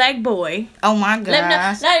dumbass black boy. Oh my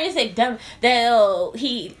god. Not even say dumb. That did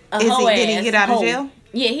he get out of jail?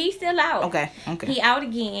 Yeah, he's still out. Okay. He out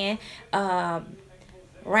again.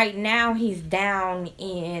 Right now he's down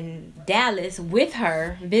in Dallas with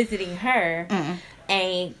her, visiting her,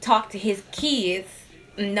 and talk to his kids.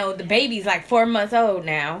 No, the baby's like 4 months old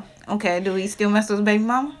now. Okay, do he still mess with his baby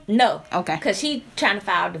mama? No. Okay. Because she trying to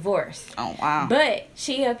file divorce. Oh, wow. But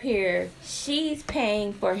she up here, she's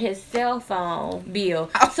paying for his cell phone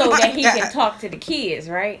bill so that he can talk to the kids,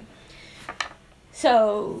 right?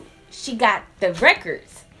 So she got the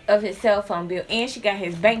records of his cell phone bill and she got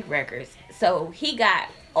his bank records. So he got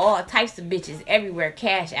all types of bitches everywhere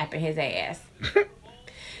cash apping his ass.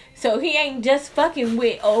 So he ain't just fucking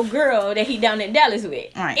with old girl that he down in Dallas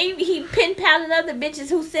with. Right. He pen paling other bitches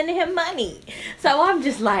who sending him money. So I'm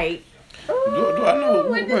just like, do I know?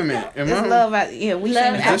 Wait a minute. It's Love After. Yeah, we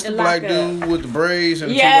seen Is this the black dude with the braids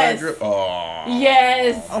and the 2 black girls? Oh.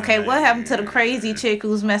 Yes. Okay, what happened to the crazy chick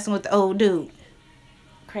who's messing with the old dude?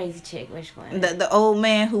 Crazy chick, which one? The old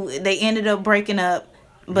man who they ended up breaking up,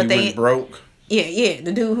 but he went broke. Yeah,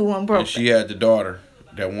 the dude who went broke. And she had the daughter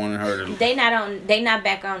that wanted her to. They not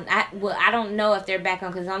back on. I don't know if they're back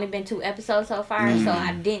on because it's only been 2 episodes so far, so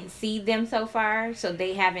I didn't see them so far, so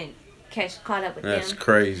they haven't caught up with them. That's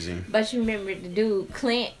crazy. But you remember the dude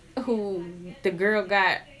Clint, who the girl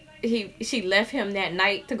got, she left him that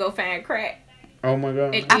night to go find crack. Oh my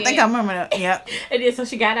god. I think I remember that. Yep. And then so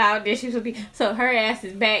she got out there. She was so her ass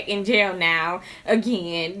is back in jail now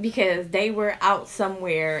again because they were out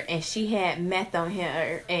somewhere and she had meth on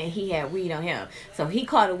her and he had weed on him. So he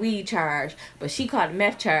caught a weed charge, but she caught a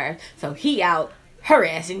meth charge. So he out, her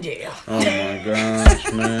ass in jail. Oh my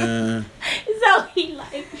gosh, man. So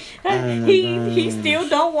he still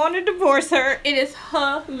don't want to divorce her. It is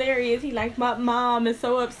hilarious. He like, my mom is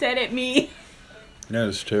so upset at me. That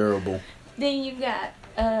is terrible. Then you got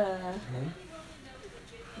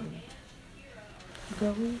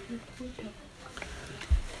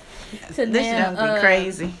So This now, gonna be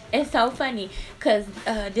crazy. It's so funny because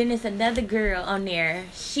then there's another girl on there.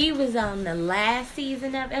 She was on the last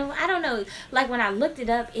season of, and I don't know, like when I looked it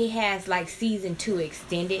up, it has like season 2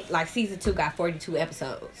 extended. Like season 2 got 42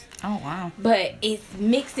 episodes. Oh wow. But it's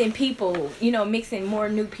mixing people, mixing more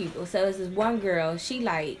new people. So there's this one girl, she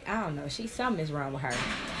like, I don't know, something is wrong with her.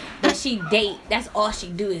 But she date, that's all she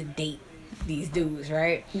do is date these dudes,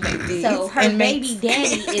 right? So her baby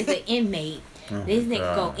daddy is an inmate. This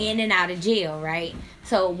nigga go in and out of jail, right?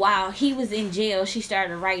 So while he was in jail, she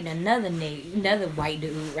started writing another white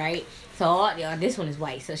dude, right? So this one is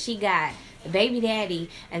white. So she got the baby daddy,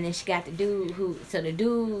 and then she got the dude the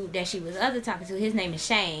dude that she was talking to, his name is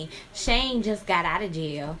Shane. Shane just got out of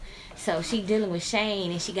jail. So she dealing with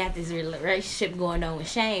Shane, and she got this relationship going on with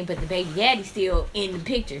Shane, but the baby daddy still in the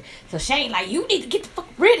picture. So Shane like, you need to get the fuck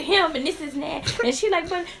rid of him, and this is that. And she like,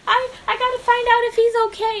 but I gotta find out if he's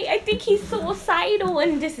okay. I think he's suicidal,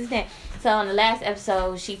 and this is that. So on the last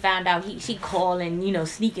episode, she found out she calling,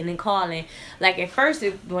 sneaking and calling. Like at first,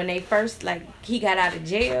 when they first he got out of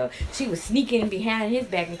jail, she was sneaking behind his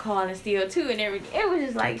back and calling still too, and everything. It was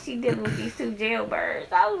just like she dealing with these 2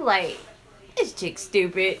 jailbirds. I was like, this chick's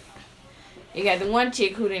stupid. You got the one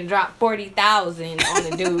chick who done dropped 40,000 on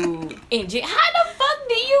the dude in jail. How the fuck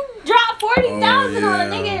do you drop 40,000 on a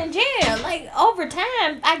nigga in jail? Like over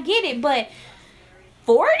time, I get it, but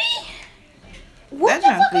 40? What the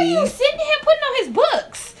fuck are you sitting here putting on his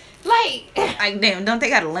books? Like damn, don't they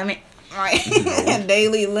got a limit? Right. No.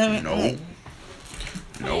 Daily limit. No.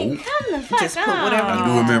 Come the fuck Just put on. whatever I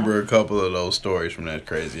do remember a couple of those stories from that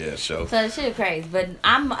crazy ass show. So that shit crazy, but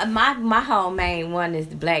my whole main one is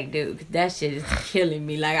the black dude. 'Cause that shit is killing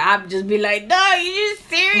me. Like I just be like, dog, you just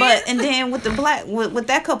serious? But and then with the black with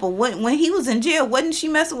that couple, when he was in jail, wasn't she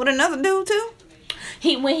messing with another dude too?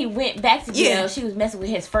 When he went back to jail, Yeah. she was messing with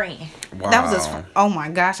his friend. Wow. That was his friend. Oh my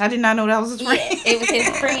gosh, I did not know that was his friend. Yeah, it was his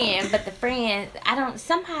friend, but the friend,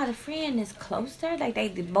 somehow the friend is closer. Like they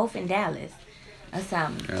both in Dallas or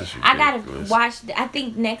something. That's I gotta ridiculous. watch. I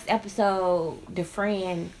think next episode, the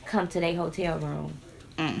friend come to their hotel room.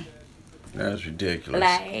 That's ridiculous.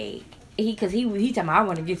 Like he talking about, I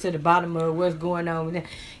want to get to the bottom of what's going on with them.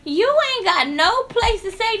 You ain't got no place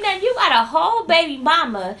to say nothing. You got a whole baby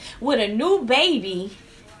mama with a new baby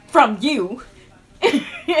from you. And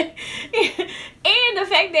the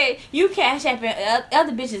fact that you cash apping,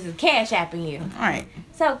 other bitches is cash apping you. All right.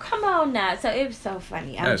 So come on now. So it was so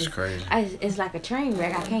funny. That's crazy. It's like a train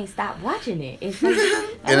wreck. I can't stop watching it. It's like,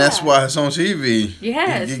 And that's why it's on TV.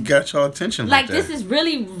 Yes. It got y'all attention like that. this is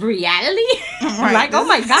really reality. Right. Like, oh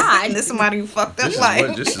my God. This somebody who fucked up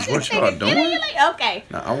This is what y'all doing? Like, okay.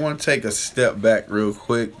 Now, I want to take a step back real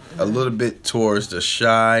quick, a little bit towards the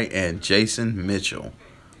Shy and Jason Mitchell.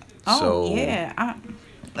 Oh So, yeah.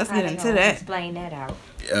 Let's How get they into gonna that. Explain that out.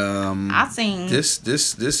 I seen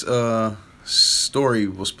This story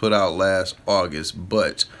was put out last August,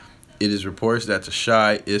 but it is reports that the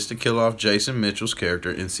Shy is to kill off Jason Mitchell's character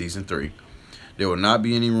in season 3. There will not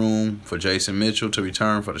be any room for Jason Mitchell to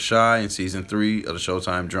return for the Shy in season 3 of the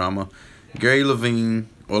Showtime drama. Gary Levine,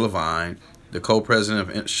 the co-president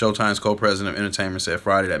of Showtime's co-president of entertainment, said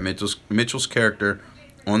Friday that Mitchell's character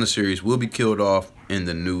on the series will be killed off in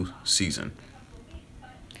the new season.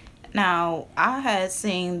 Now, I had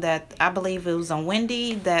seen that, I believe it was on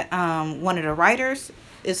Wendy, that one of the writers,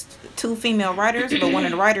 it's 2 female writers, but one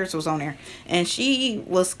of the writers was on there. And she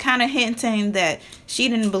was kind of hinting that she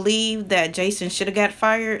didn't believe that Jason should have got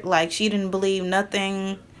fired. Like, she didn't believe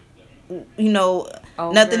nothing, nothing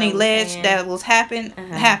alleged that was happened.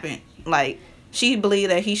 Like, she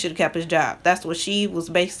believed that he should have kept his job. That's what she was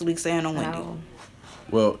basically saying on Wendy. Oh.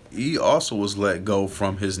 Well, he also was let go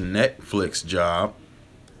from his Netflix job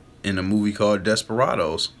in a movie called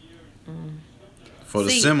Desperados for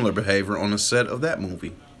the similar behavior on the set of that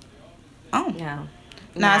movie. Oh. No.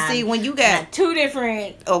 Now, see, when you got 2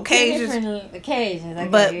 different occasions,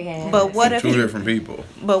 but what if 2 different people?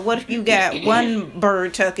 But what if you got one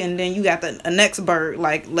bird tuck and then you got the next bird?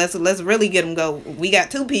 Like, let's really get them go. We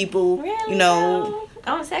got 2 people, Really, no?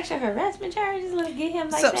 On sexual harassment charges, let's get him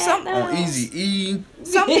like that. No. On Easy E.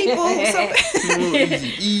 Some people,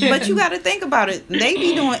 Easy E. but you got to think about it. They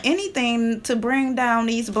be doing anything to bring down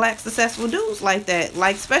these black successful dudes like that.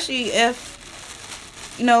 Like, especially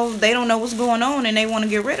if, they don't know what's going on and they want to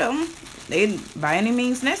get rid of them. They, by any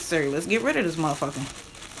means necessary, let's get rid of this motherfucker.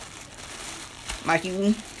 Like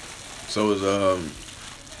you. So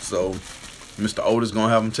Mr. Otis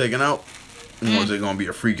gonna have him taken out, or is it gonna be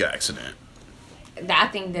a freak accident? I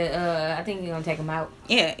think you're gonna take him out.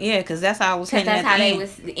 Yeah, because that's how I was. Because that's how they end.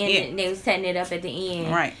 was they was setting it up at the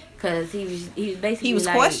end, Right? Because he was basically He was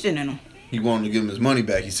questioning him. he wanted to give him his money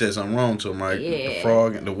back. He said something wrong to him, right? Yeah. The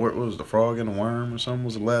frog and what was the frog and the worm or something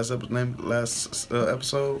was the last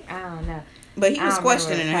episode. I don't know. But he was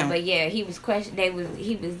questioning him. But yeah, he was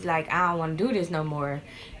He was like, I don't want to do this no more,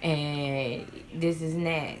 and this is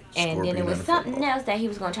that. And then it was something else that he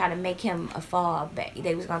was gonna try to make him a fall back.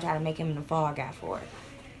 They was gonna try to make him the fall guy for it.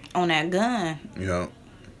 On that gun. Yeah.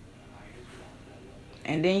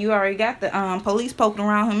 And then you already got the police poking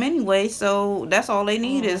around him anyway, so that's all they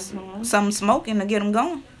need is some smoking to get him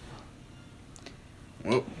going.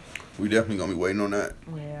 Well, we definitely gonna be waiting on that.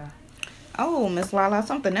 Yeah. Oh, Ms Lala,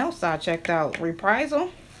 something else I checked out. Reprisal.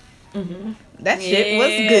 Mm-hmm. That shit was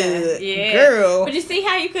good, yeah. Girl. But you see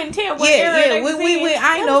how you couldn't tell what era they we was in?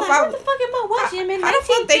 I ain't know if I. What the fuck am I watching? How the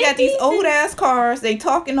fuck they got these old ass cars? They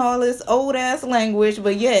talking all this old ass language,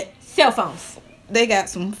 but yet cell phones. They got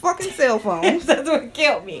some fucking cell phones. That's what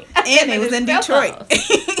killed me. And it was in Detroit.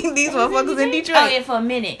 These motherfuckers in Detroit. Oh yeah, for a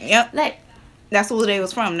minute. Yep. Like that's where they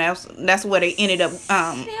was from. That's where they ended up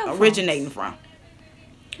originating from.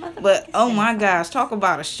 But oh my gosh, talk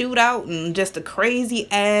about a shootout and just a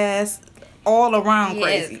crazy ass all around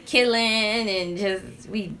crazy. Killing and just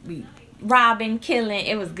we robbing, killing.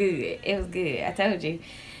 It was good. It was good. I told you.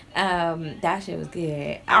 That shit was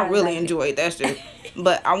good. I really enjoyed that shit.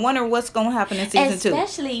 But I wonder what's gonna happen in season 2.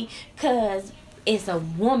 Especially because it's a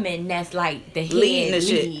woman that's like the head leading the lead.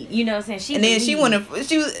 shit. You know what I'm saying? And then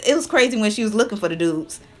it was crazy when she was looking for the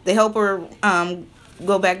dudes. They help her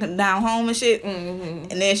go back down home and shit.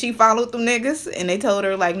 Mm-hmm. And then she followed them niggas and they told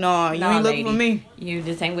her like, no, you ain't looking for me. You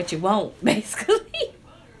just ain't what you want, basically.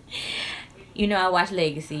 You know, I watch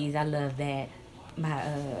Legacies. I love that. My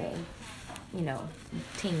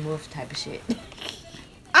Teen Wolf type of shit.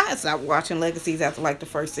 I stopped watching Legacies after like the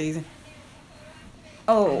first season.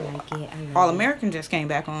 Oh, I like it. All American just came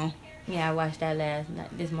back on. Yeah, I watched that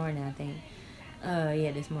this morning, I think.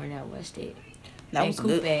 This morning I watched it. That was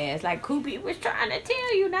Coop good. Ass. Like, Coopy was trying to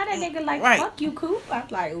tell you. Now that nigga like, right. Fuck you, Coop. I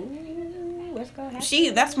was like, ooh, what's gonna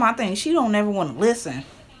happen? That's my thing. She don't ever want to listen.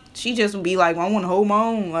 She just be like, I want to hold my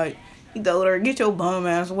own. Like, he told her, get your bum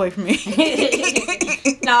ass away from me.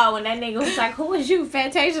 No, when that nigga was like, who is you,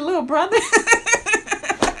 Fantasia little brother?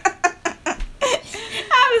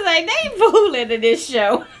 I was like, they fooling in this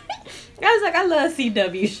show. I was like, I love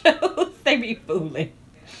CW shows. They be fooling.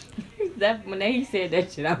 When he said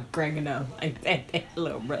that shit, I was cracking up. Like, that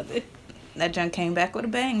little brother. That junk came back with a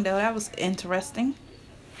bang, though. That was interesting.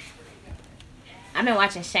 I've been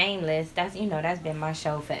watching Shameless. That's been my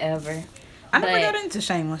show forever. I never got into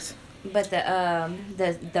Shameless. But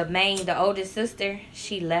the oldest sister,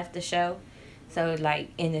 she left the show. So like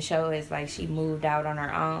in the show, it's like she moved out on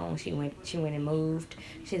her own. She went and moved.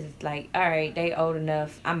 She's like, all right, they old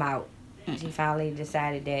enough. I'm out. She finally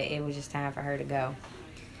decided that it was just time for her to go.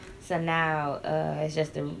 So now it's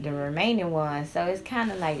just the remaining one. So it's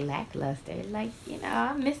kind of like lackluster. Like,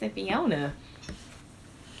 I'm missing Fiona.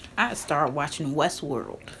 I started watching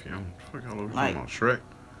Westworld. Fiona, fuck all over talking about Shrek.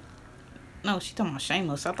 No, she talking about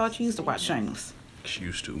Shameless. I thought you used to watch Shameless. She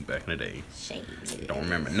used to back in the day. Shameless. Don't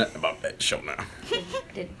remember nothing about that show now.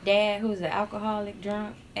 The dad who's an alcoholic,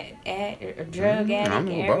 drunk, a drug addict, I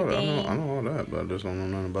know and about everything. it. I know all that, but I just don't know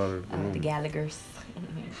nothing about it. The Gallaghers.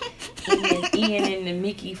 Ian and the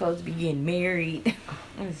Mickey supposed to be getting married.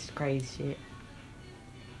 This is crazy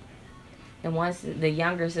shit. The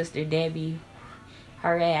younger sister Debbie,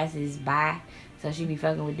 her ass is bi, so she be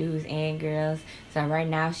fucking with dudes and girls. So right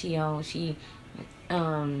now she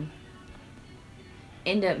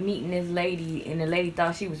ended up meeting this lady, and the lady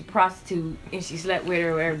thought she was a prostitute, and she slept with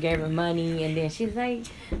her or gave her money, and then she's like,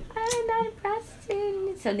 I'm not a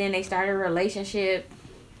prostitute. So then they started a relationship.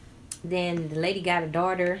 Then the lady got a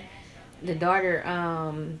daughter. The daughter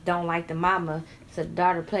don't like the mama, so the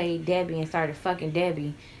daughter played Debbie and started fucking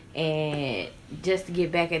Debbie, and just to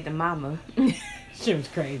get back at the mama. She was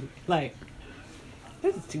crazy. Like,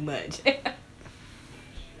 this is too much.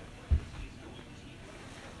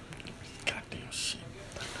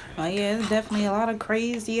 Oh yeah, there's definitely a lot of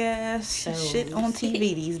crazy ass shit on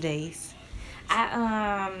TV these days.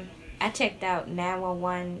 I checked out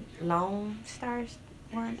 911 Lone Stars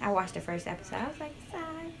one. I watched the first episode. I was like,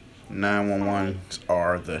 fine. 911s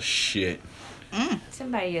are the shit.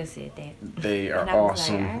 Somebody else said that. They are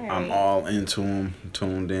awesome. Like, all right. I'm all into them.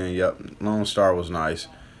 Tuned in. Yep. Lone Star was nice,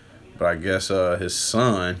 but I guess his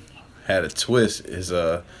son had a twist. His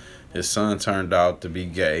son turned out to be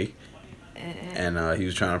gay. And he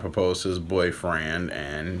was trying to propose to his boyfriend,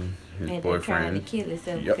 and his boyfriend trying to kill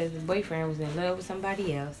himself because his boyfriend was in love with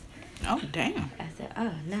somebody else. Oh damn! I said,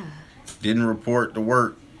 oh no. Didn't report to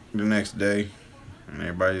work the next day, and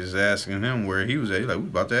everybody's asking him where he was at. He's like, we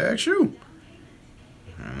about to ask you.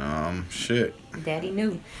 And shit. Daddy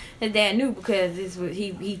knew. His dad knew because this was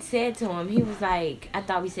he said to him. He was like, I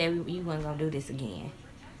thought we said you wasn't gonna do this again.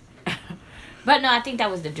 But no, I think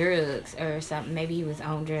that was the drugs or something. Maybe he was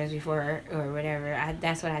on drugs before or whatever.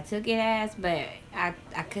 That's what I took it as. But I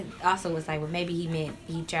could also was like, well, maybe he meant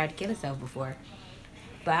he tried to kill himself before.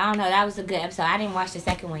 But I don't know. That was a good episode. I didn't watch the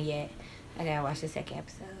second one yet. I gotta watch the second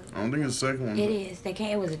episode. I don't think it's the second one. It is.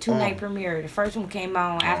 It was a 2-night premiere. The first one came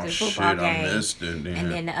on after the football game. I missed it. Then.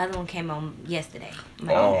 And then the other one came on yesterday. Damn.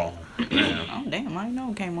 Oh, damn. I didn't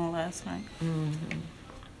know it came on last night. Mm-hmm.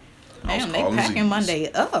 Damn, they packing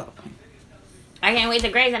Monday up. I can't wait to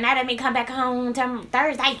Grey's Anatomy come back home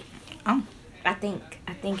Thursday. Oh. I think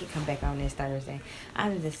it come back on this Thursday.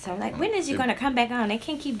 I'm just so like, when is you gonna come back on? They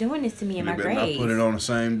can't keep doing this to me in my grades. They better not put it on the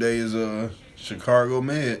same day as Chicago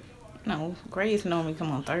Med. No, Grey's normally come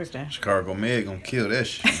on Thursday. Chicago Med gonna kill that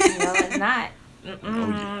shit. No, it's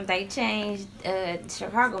not. They changed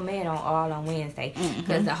Chicago Med on Wednesday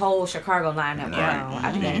because the whole Chicago lineup on.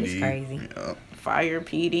 I think that is crazy. Yep. Fire,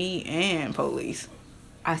 PD, and police.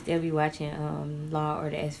 I still be watching Law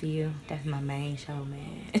or the SVU. That's my main show,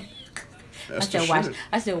 man. I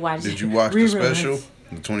still watch. Did you watch reruns. the special,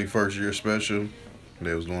 the 21st year special?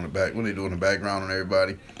 They was doing what they doing in the background on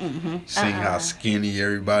everybody, seeing how skinny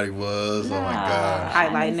everybody was. Oh my god,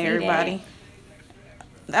 highlighting everybody.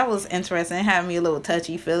 That was interesting. Having me a little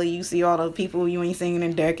touchy feely. You see all the people you ain't seen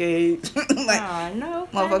in decades. Like, no,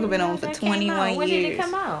 motherfucker been on for 21 years. When did it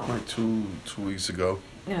come out? like two weeks ago.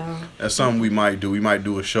 No. That's something we might do. We might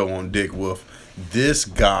do a show on Dick Wolf. This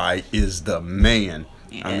guy is the man.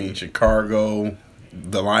 Yeah. I mean, Chicago,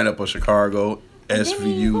 the lineup of Chicago,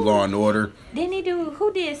 SVU, Law and Order. Didn't he do?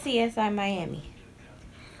 Who did CSI Miami?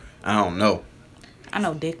 I don't know. I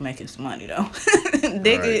know Dick making some money though.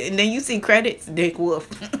 Dick, and then you see credits, Dick Wolf.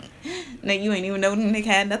 Then you ain't even know Nick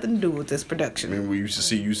had nothing to do with this production. Remember we used to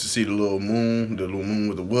see the little moon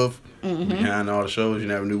with the wolf behind all the shows. You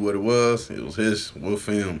never knew what it was. It was his Wolf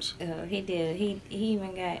Films. He did. He even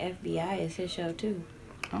got FBI as his show too.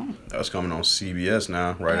 Oh, That's coming on CBS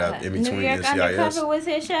now, right out in New between York NCIS. Undercover was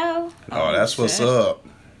his show. Oh, that's what's shit. up.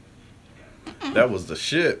 That was the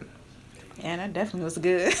shit. yeah, that definitely was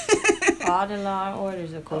good. All the Law and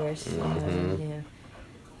Orders, of course. Mhm.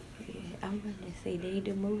 Yeah. I'm going to say, did he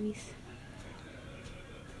do movies?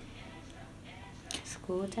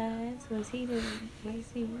 School Ties? Was he the...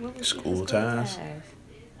 What was School he Ties?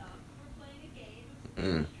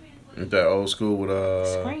 Ain't that old school with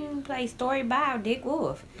Screenplay story by Dick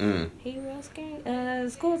Wolf. Mm. He wrote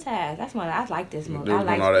School Ties. That's one. I like this movie. They was I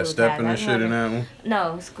like doing all that School stepping Ties. and shit in that one.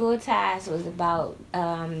 No, School Ties was about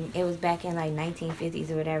it was back in like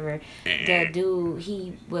 1950s or whatever. The dude,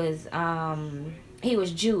 he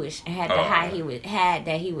was Jewish and had to hide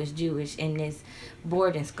he was Jewish in this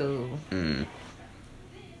boarding school. Mm.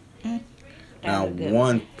 That Now was a good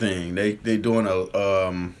one thing they doing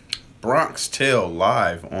a Bronx Tale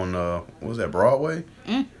live on what was that, Broadway?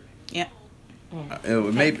 Yeah.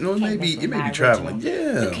 It may be traveling.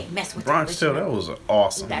 Yeah. You can't mess with Bronx the Tale. original. That was an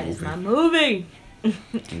awesome That movie. is my movie.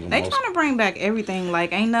 They trying to bring back everything.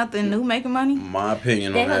 Like, ain't nothing new making money. My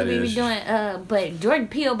opinion They're on gonna that be is redoing but Jordan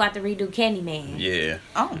Peele about to redo Candyman. yeah.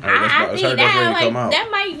 Oh. I think that that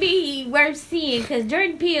might be worth seeing because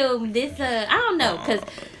Jordan Peele, I don't know, because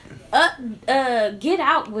Get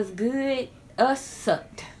Out was good, Us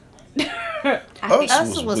sucked.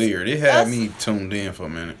 Us was weird. It had Us- me tuned in for a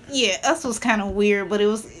minute. Yeah, Us was kind of weird, but it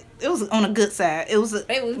was on a good side. It was just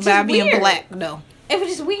by being weird. black though. It was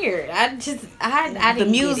just weird. I The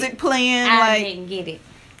didn't music get it. playing, I like. didn't get it.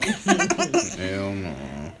 Hell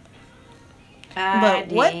no. But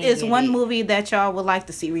what is one movie that y'all would like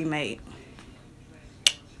to see remade?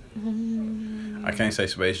 I can't say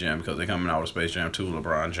Space Jam because they're coming out with Space Jam 2,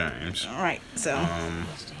 LeBron James. All right, so I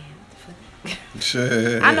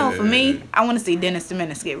I know for me, I want to see Dennis the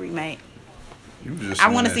Menace get remade. I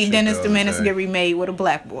want to see Dennis the Menace get remade with a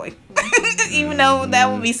black boy. Even though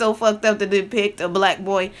that would be so fucked up to depict a black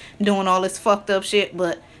boy doing all this fucked up shit,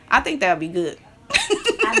 but I think that would be good.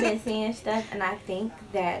 I've been seeing stuff, and I think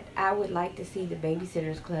that I would like to see the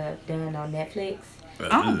Babysitters Club done on Netflix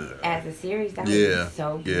as a series. That would be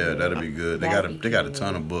so good. Yeah, that'd be good. They got a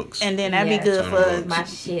ton of books. And then that'd be good for my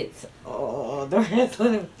shits. Oh, the rest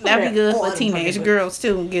of them. that'd be good for teenage girls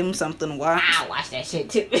too. Give them something to watch. I'll watch that shit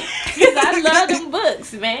too, because I love them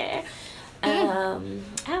books, man. I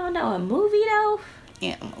don't know, a movie though.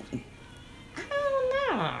 Yeah, a movie. I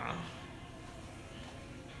don't know.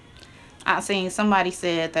 I seen somebody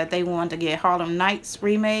said that they wanted to get Harlem Nights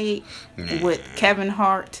remade with Kevin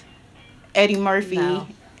Hart, Eddie Murphy, No.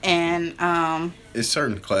 and It's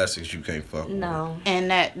certain classics you can't fuck with. No. and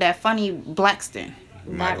that funny Blackston.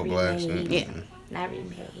 Michael Black's. Yeah. Not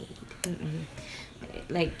remade.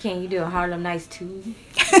 Like, can you do a Harlem Nights 2?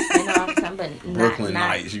 Brooklyn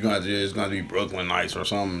Nights. It's gonna be Brooklyn Nights or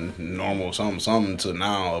something normal, something to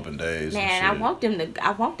now up in days. Man, I want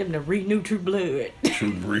them to renew True Blood.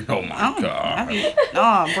 Oh my god.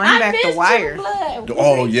 Bring back The Wire.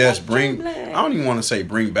 Oh yes, I don't even want to say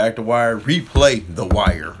bring back The Wire. Replay The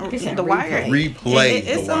Wire. The Wire. Replay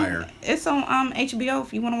The Wire. It's on HBO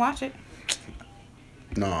if you want to watch it.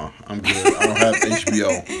 No, I'm good. I don't have HBO.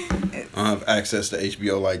 I don't have access to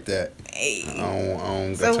HBO like that. I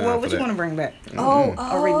don't got time what you want to bring back? Or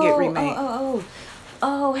get remade?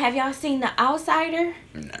 Oh, have y'all seen The Outsider?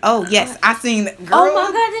 No. Oh yes, I seen that. Girl, oh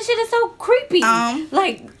my god, this shit is so creepy. I'm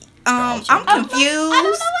confused. I don't know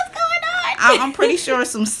what's going on. I'm pretty sure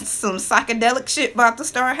some psychedelic shit about to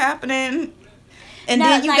start happening. And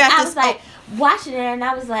then you got this. I was watching it and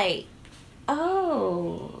I was like,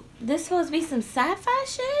 oh. This supposed to be some sci-fi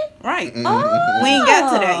shit? Right. Oh. We ain't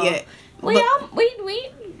got to that yet. We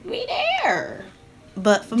there.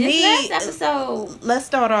 But for me, last episode, let's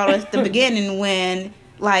start off at the beginning when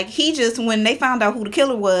when they found out who the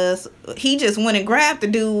killer was, he just went and grabbed the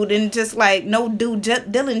dude and just like no due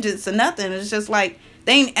diligence or nothing. It's just like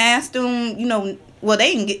they ain't asked him, well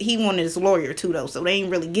they didn't he wanted his lawyer too though, so they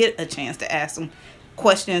didn't really get a chance to ask him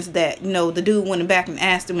questions that, the dude went back and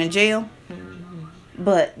asked him in jail.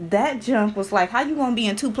 But that jump was like, how you gonna be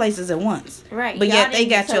in two places at once? Right. But yet they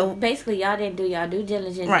got basically y'all didn't do y'all due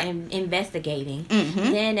diligence in investigating.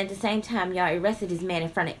 Mm-hmm. Then at the same time y'all arrested this man in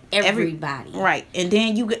front of everybody. Right. And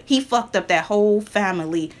then he fucked up that whole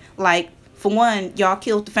family. Like, for one, y'all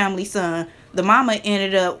killed the family son. The mama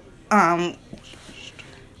ended up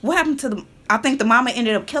what happened to the I think the mama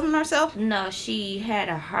ended up killing herself. No, she had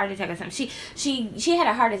a heart attack or something. She had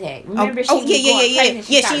a heart attack. Remember, and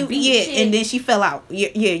then she fell out. Yeah,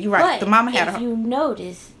 you're right. But the mama had. If you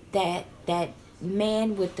notice that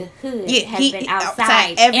man with the hood has he been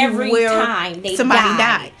outside every time somebody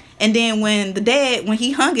died. And then when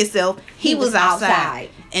he hung himself, he was outside.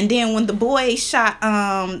 And then when the boy shot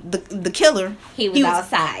the killer, he was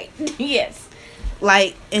outside. Yes.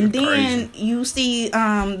 Like, and then crazy. You see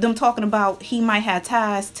them talking about he might have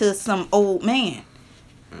ties to some old man.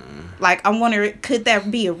 Like, I wonder, could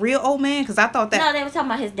that be a real old man? Because I thought that... No, they were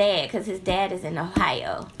talking about his dad, because his dad is in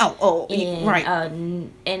Ohio. Right.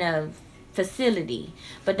 In a facility.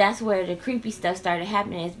 But that's where the creepy stuff started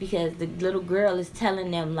happening, is because the little girl is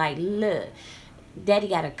telling them, like, look, Daddy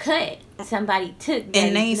got a cut. Somebody took Daddy's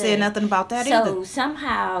and they ain't said nothing about that either. So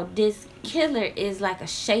somehow this killer is like a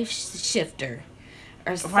shapeshifter.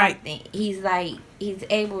 Or something. Right. He's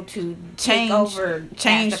able to change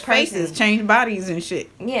faces, change bodies and shit.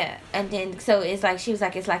 Yeah, and then so it's like she was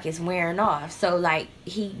like it's wearing off. So like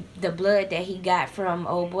the blood that he got from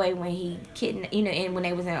old boy when he kidnapped, and when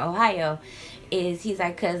they was in Ohio, he's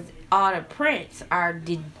like, because all the prints are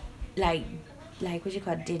like what you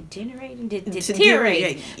call it? Deteriorating.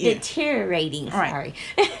 Right.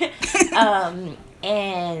 Sorry.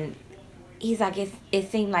 And he's like, it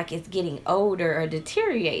seemed like it's getting older or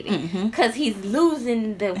deteriorating because he's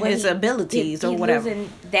losing his abilities or whatever. He's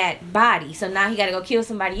losing that body, so now he got to go kill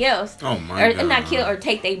somebody else. Oh my God! Not kill or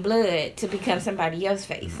take their blood to become somebody else's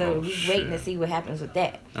face. So we're waiting to see what happens with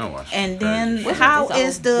that. Oh, and then how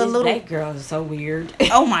is the little black girl is so weird?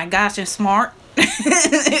 Oh my gosh, and smart,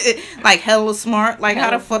 like hella smart. Like how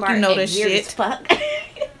the fuck you know this shit? Fuck.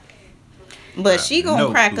 But she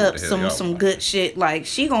gonna crack up some good shit. Like,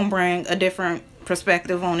 she gonna bring a different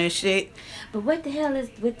perspective on this shit. But what the hell is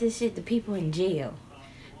with this shit? The people in jail.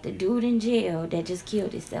 The dude in jail that just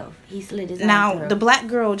killed himself. He slit his own throat. The black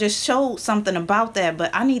girl just showed something about that,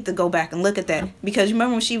 but I need to go back and look at that. Because you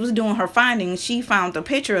remember when she was doing her findings, she found a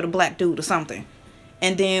picture of the black dude or something.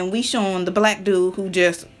 And then we showing the black dude who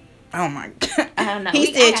just, oh my God. I don't know.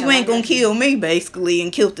 He said, you ain't gonna kill me, basically,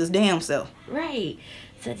 and killed his damn self. Right.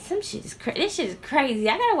 So some shit is crazy. This shit is crazy.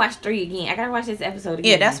 I gotta watch 3 again. I gotta watch this episode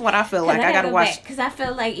again. Yeah, that's what I feel like. I gotta watch. Because I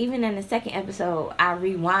feel like even in the second episode, I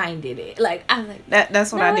rewinded it. Like, I was like,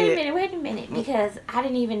 that's what I did. Wait a minute. Because I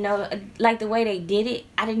didn't even know, like, the way they did it,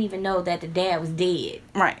 I didn't even know that the dad was dead.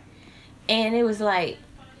 Right. And it was like,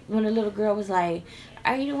 when the little girl was like,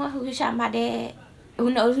 are you the one who shot my dad?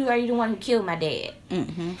 Who are you the one who killed my dad?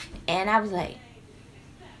 Mm-hmm. And I was like,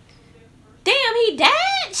 damn, he died?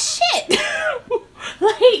 Shit.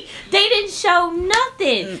 Like, they didn't show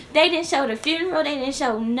nothing. They didn't show the funeral. They didn't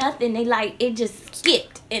show nothing. They, like, it just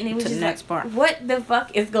skipped. And it was just next like, part. What the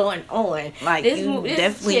fuck is going on? Like, this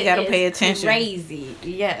definitely got to pay attention. Crazy.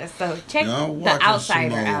 Yeah, so check The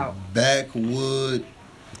Outsider out. Backwood,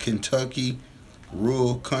 Kentucky,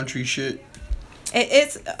 rural country shit.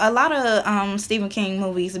 It's a lot of Stephen King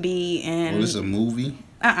movies be in. Well, this is a movie.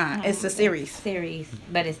 It's a series.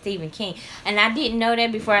 But it's Stephen King, and I didn't know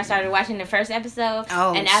that before I started watching the first episode.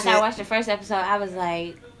 Oh, and after shit. I watched the first episode, I was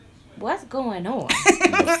like, "What's going on?"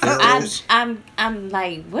 The I'm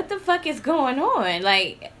like, "What the fuck is going on?"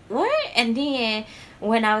 Like, what? And then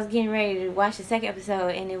when I was getting ready to watch the second episode,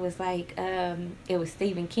 and it was like, it was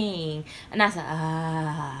Stephen King, and I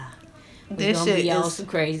said, This gonna shit be on is- some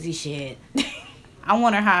crazy shit. I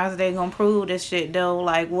wonder how is they gonna prove this shit though.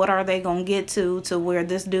 Like, what are they gonna get to where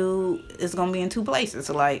this dude is gonna be in two places?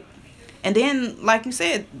 Like, and then like you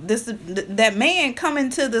said, that man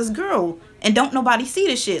coming to this girl and don't nobody see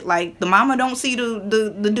the shit. Like the mama don't see the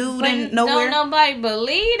dude But in nowhere. don't nobody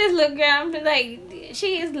believe this little girl. I'm just like,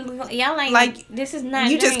 she is. Y'all ain't Like, this is not.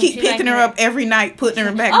 You just dream. keep She picking like her that. up every night, putting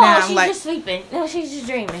her back Oh, down. she's Like just sleeping. No, she's just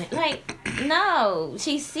dreaming. Like, no,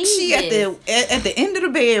 she sees she at this. the end of the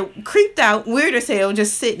bed, creeped out, weird as hell,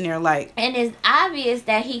 just sitting there like. And it's obvious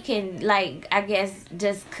that he can, like, I guess,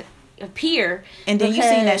 just appear. And then you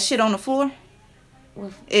seen that because- shit on the floor.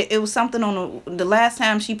 It was something on the last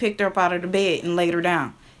time she picked her up out of the bed and laid her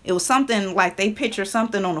down. It was something like they pictured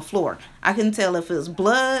something on the floor. I couldn't tell if it was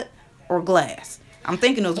blood or glass. I'm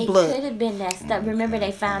thinking it was It blood. could have been that stuff. Remember,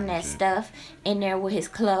 they found that stuff in there with his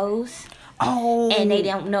clothes, Oh, and they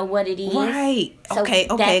don't know what it is. right. So Okay,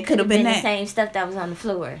 that it could have been the that. same stuff that was on the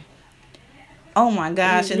floor. Oh my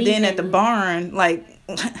gosh! And then at the Leaving- barn, like,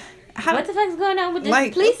 how, What the fuck is going on with this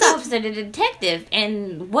Like, police what the- officer, the detective,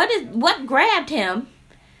 and what grabbed him?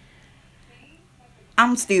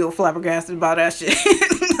 I'm still flabbergasted about that shit.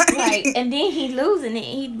 Like, and then he losing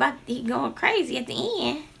it. He going crazy at the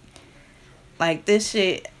end. Like this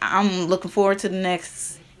shit, I'm looking forward to the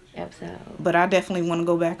next. Episode. But I definitely want to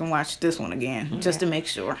go back and watch this one again, just to make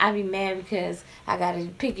sure. I be mad because I gotta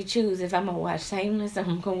pick and choose if I'm gonna watch Shameless or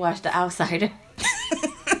I'm gonna watch The Outsider.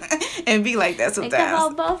 And be like that They come sometimes.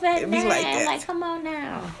 on both at It be night. like that. Like, come on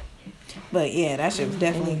now. But yeah, that shit was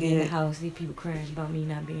definitely In the good. house, see people crying about me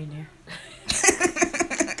not being there.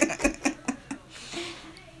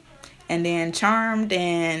 And then Charmed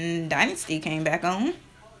and Dynasty came back on.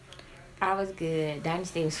 I was good.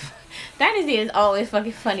 Dynasty is always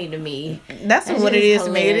fucking funny to me. That's That what shit it is is,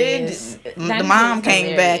 man. hilarious. The Dynasty mom is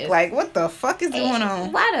came back hilarious. like, what the fuck is going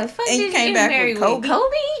on? Why the fuck And you did came you back married with Kobe?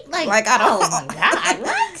 Like I don't- oh my god,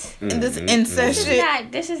 what? And this incest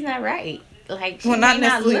shit. This is not right. Like, she Well, not may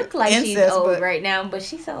not necessarily look like she's incest, old but- right now, but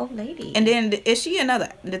she's an old lady. And then is she another?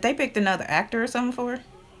 Did they pick another actor or something for her?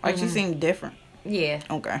 Like she seemed different. yeah.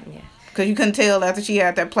 Okay. Yeah. Cause you couldn't tell after she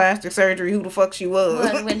had that plastic surgery who the fuck she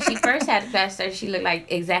was. Well, when she first had the plastic surgery, she looked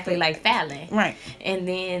like exactly like Fallon. Right. And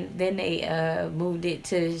then they moved it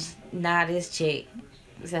to not this chick.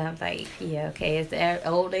 So I'm like, yeah, okay, is the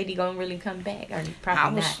old lady gonna really come back? Or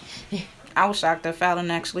probably not. I was shocked that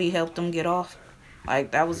Fallon actually helped them get off.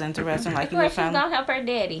 Like that was interesting. Like Of you were course, she's found. gonna help her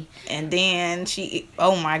daddy. And then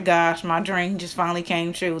oh my gosh, my dream just finally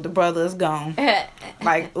came true. The brother is gone.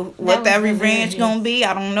 Like what that was revenge hilarious. gonna be,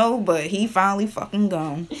 I don't know, but he finally fucking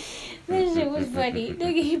gone. That shit was funny.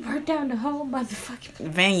 Nigga, he burnt down the whole motherfucking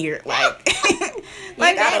Vineyard, like,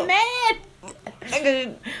 like I I don't- mad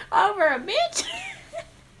nigga, over a bitch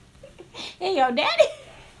and your daddy,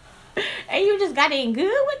 and you just got in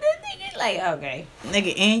good with this nigga. Like, okay,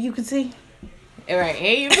 nigga, and you can see. all right,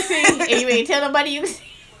 and you can see, and you ain't tell nobody you can see.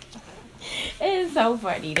 It's so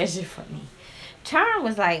funny. That shit funny. Charm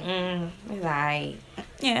was like, it's like,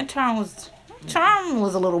 Yeah, Charm was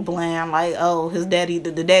a little bland. Like, oh, his daddy,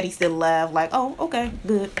 the daddy still alive. Like, oh, okay,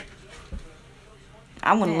 good.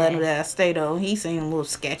 I wouldn't let him that stay though. He seemed a little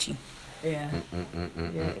sketchy. yeah.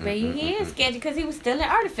 But he is sketchy because he was stealing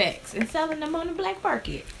artifacts and selling them on the black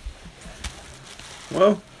market.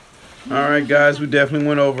 Well, all right, guys. We definitely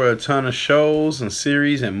went over a ton of shows and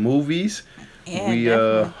series and movies. Yeah, We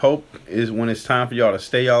definitely. hope is when it's time for y'all to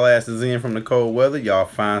stay y'all asses in from the cold weather, y'all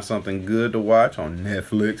find something good to watch on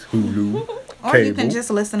Netflix, Hulu, Or cable, you can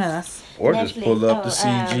just listen to us. or just Netflix. pull up the Oh,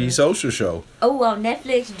 CG social show. Oh, on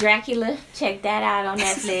Netflix, Dracula. Check that out on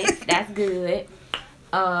Netflix. That's good.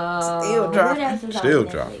 Still dropping. What else is Still on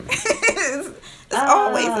Netflix? dropping. It's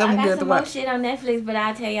always I something got good to some more watch. shit on Netflix, but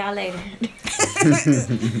I'll tell y'all later.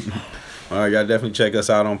 All right, y'all definitely check us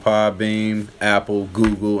out on Podbean, Apple,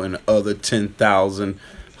 Google, and other 10,000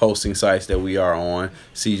 hosting sites that we are on.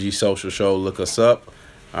 CG Social Show, look us up.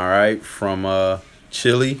 All right, from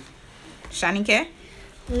Chili, Shani K.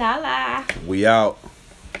 Lala. we out.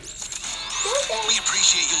 We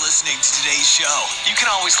appreciate you listening to today's show. You can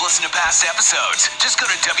always listen to past episodes. Just go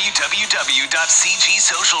to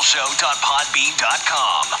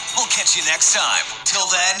www.cgsocialshow.podbean.com. We'll catch you next time. Till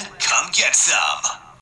then, come get some.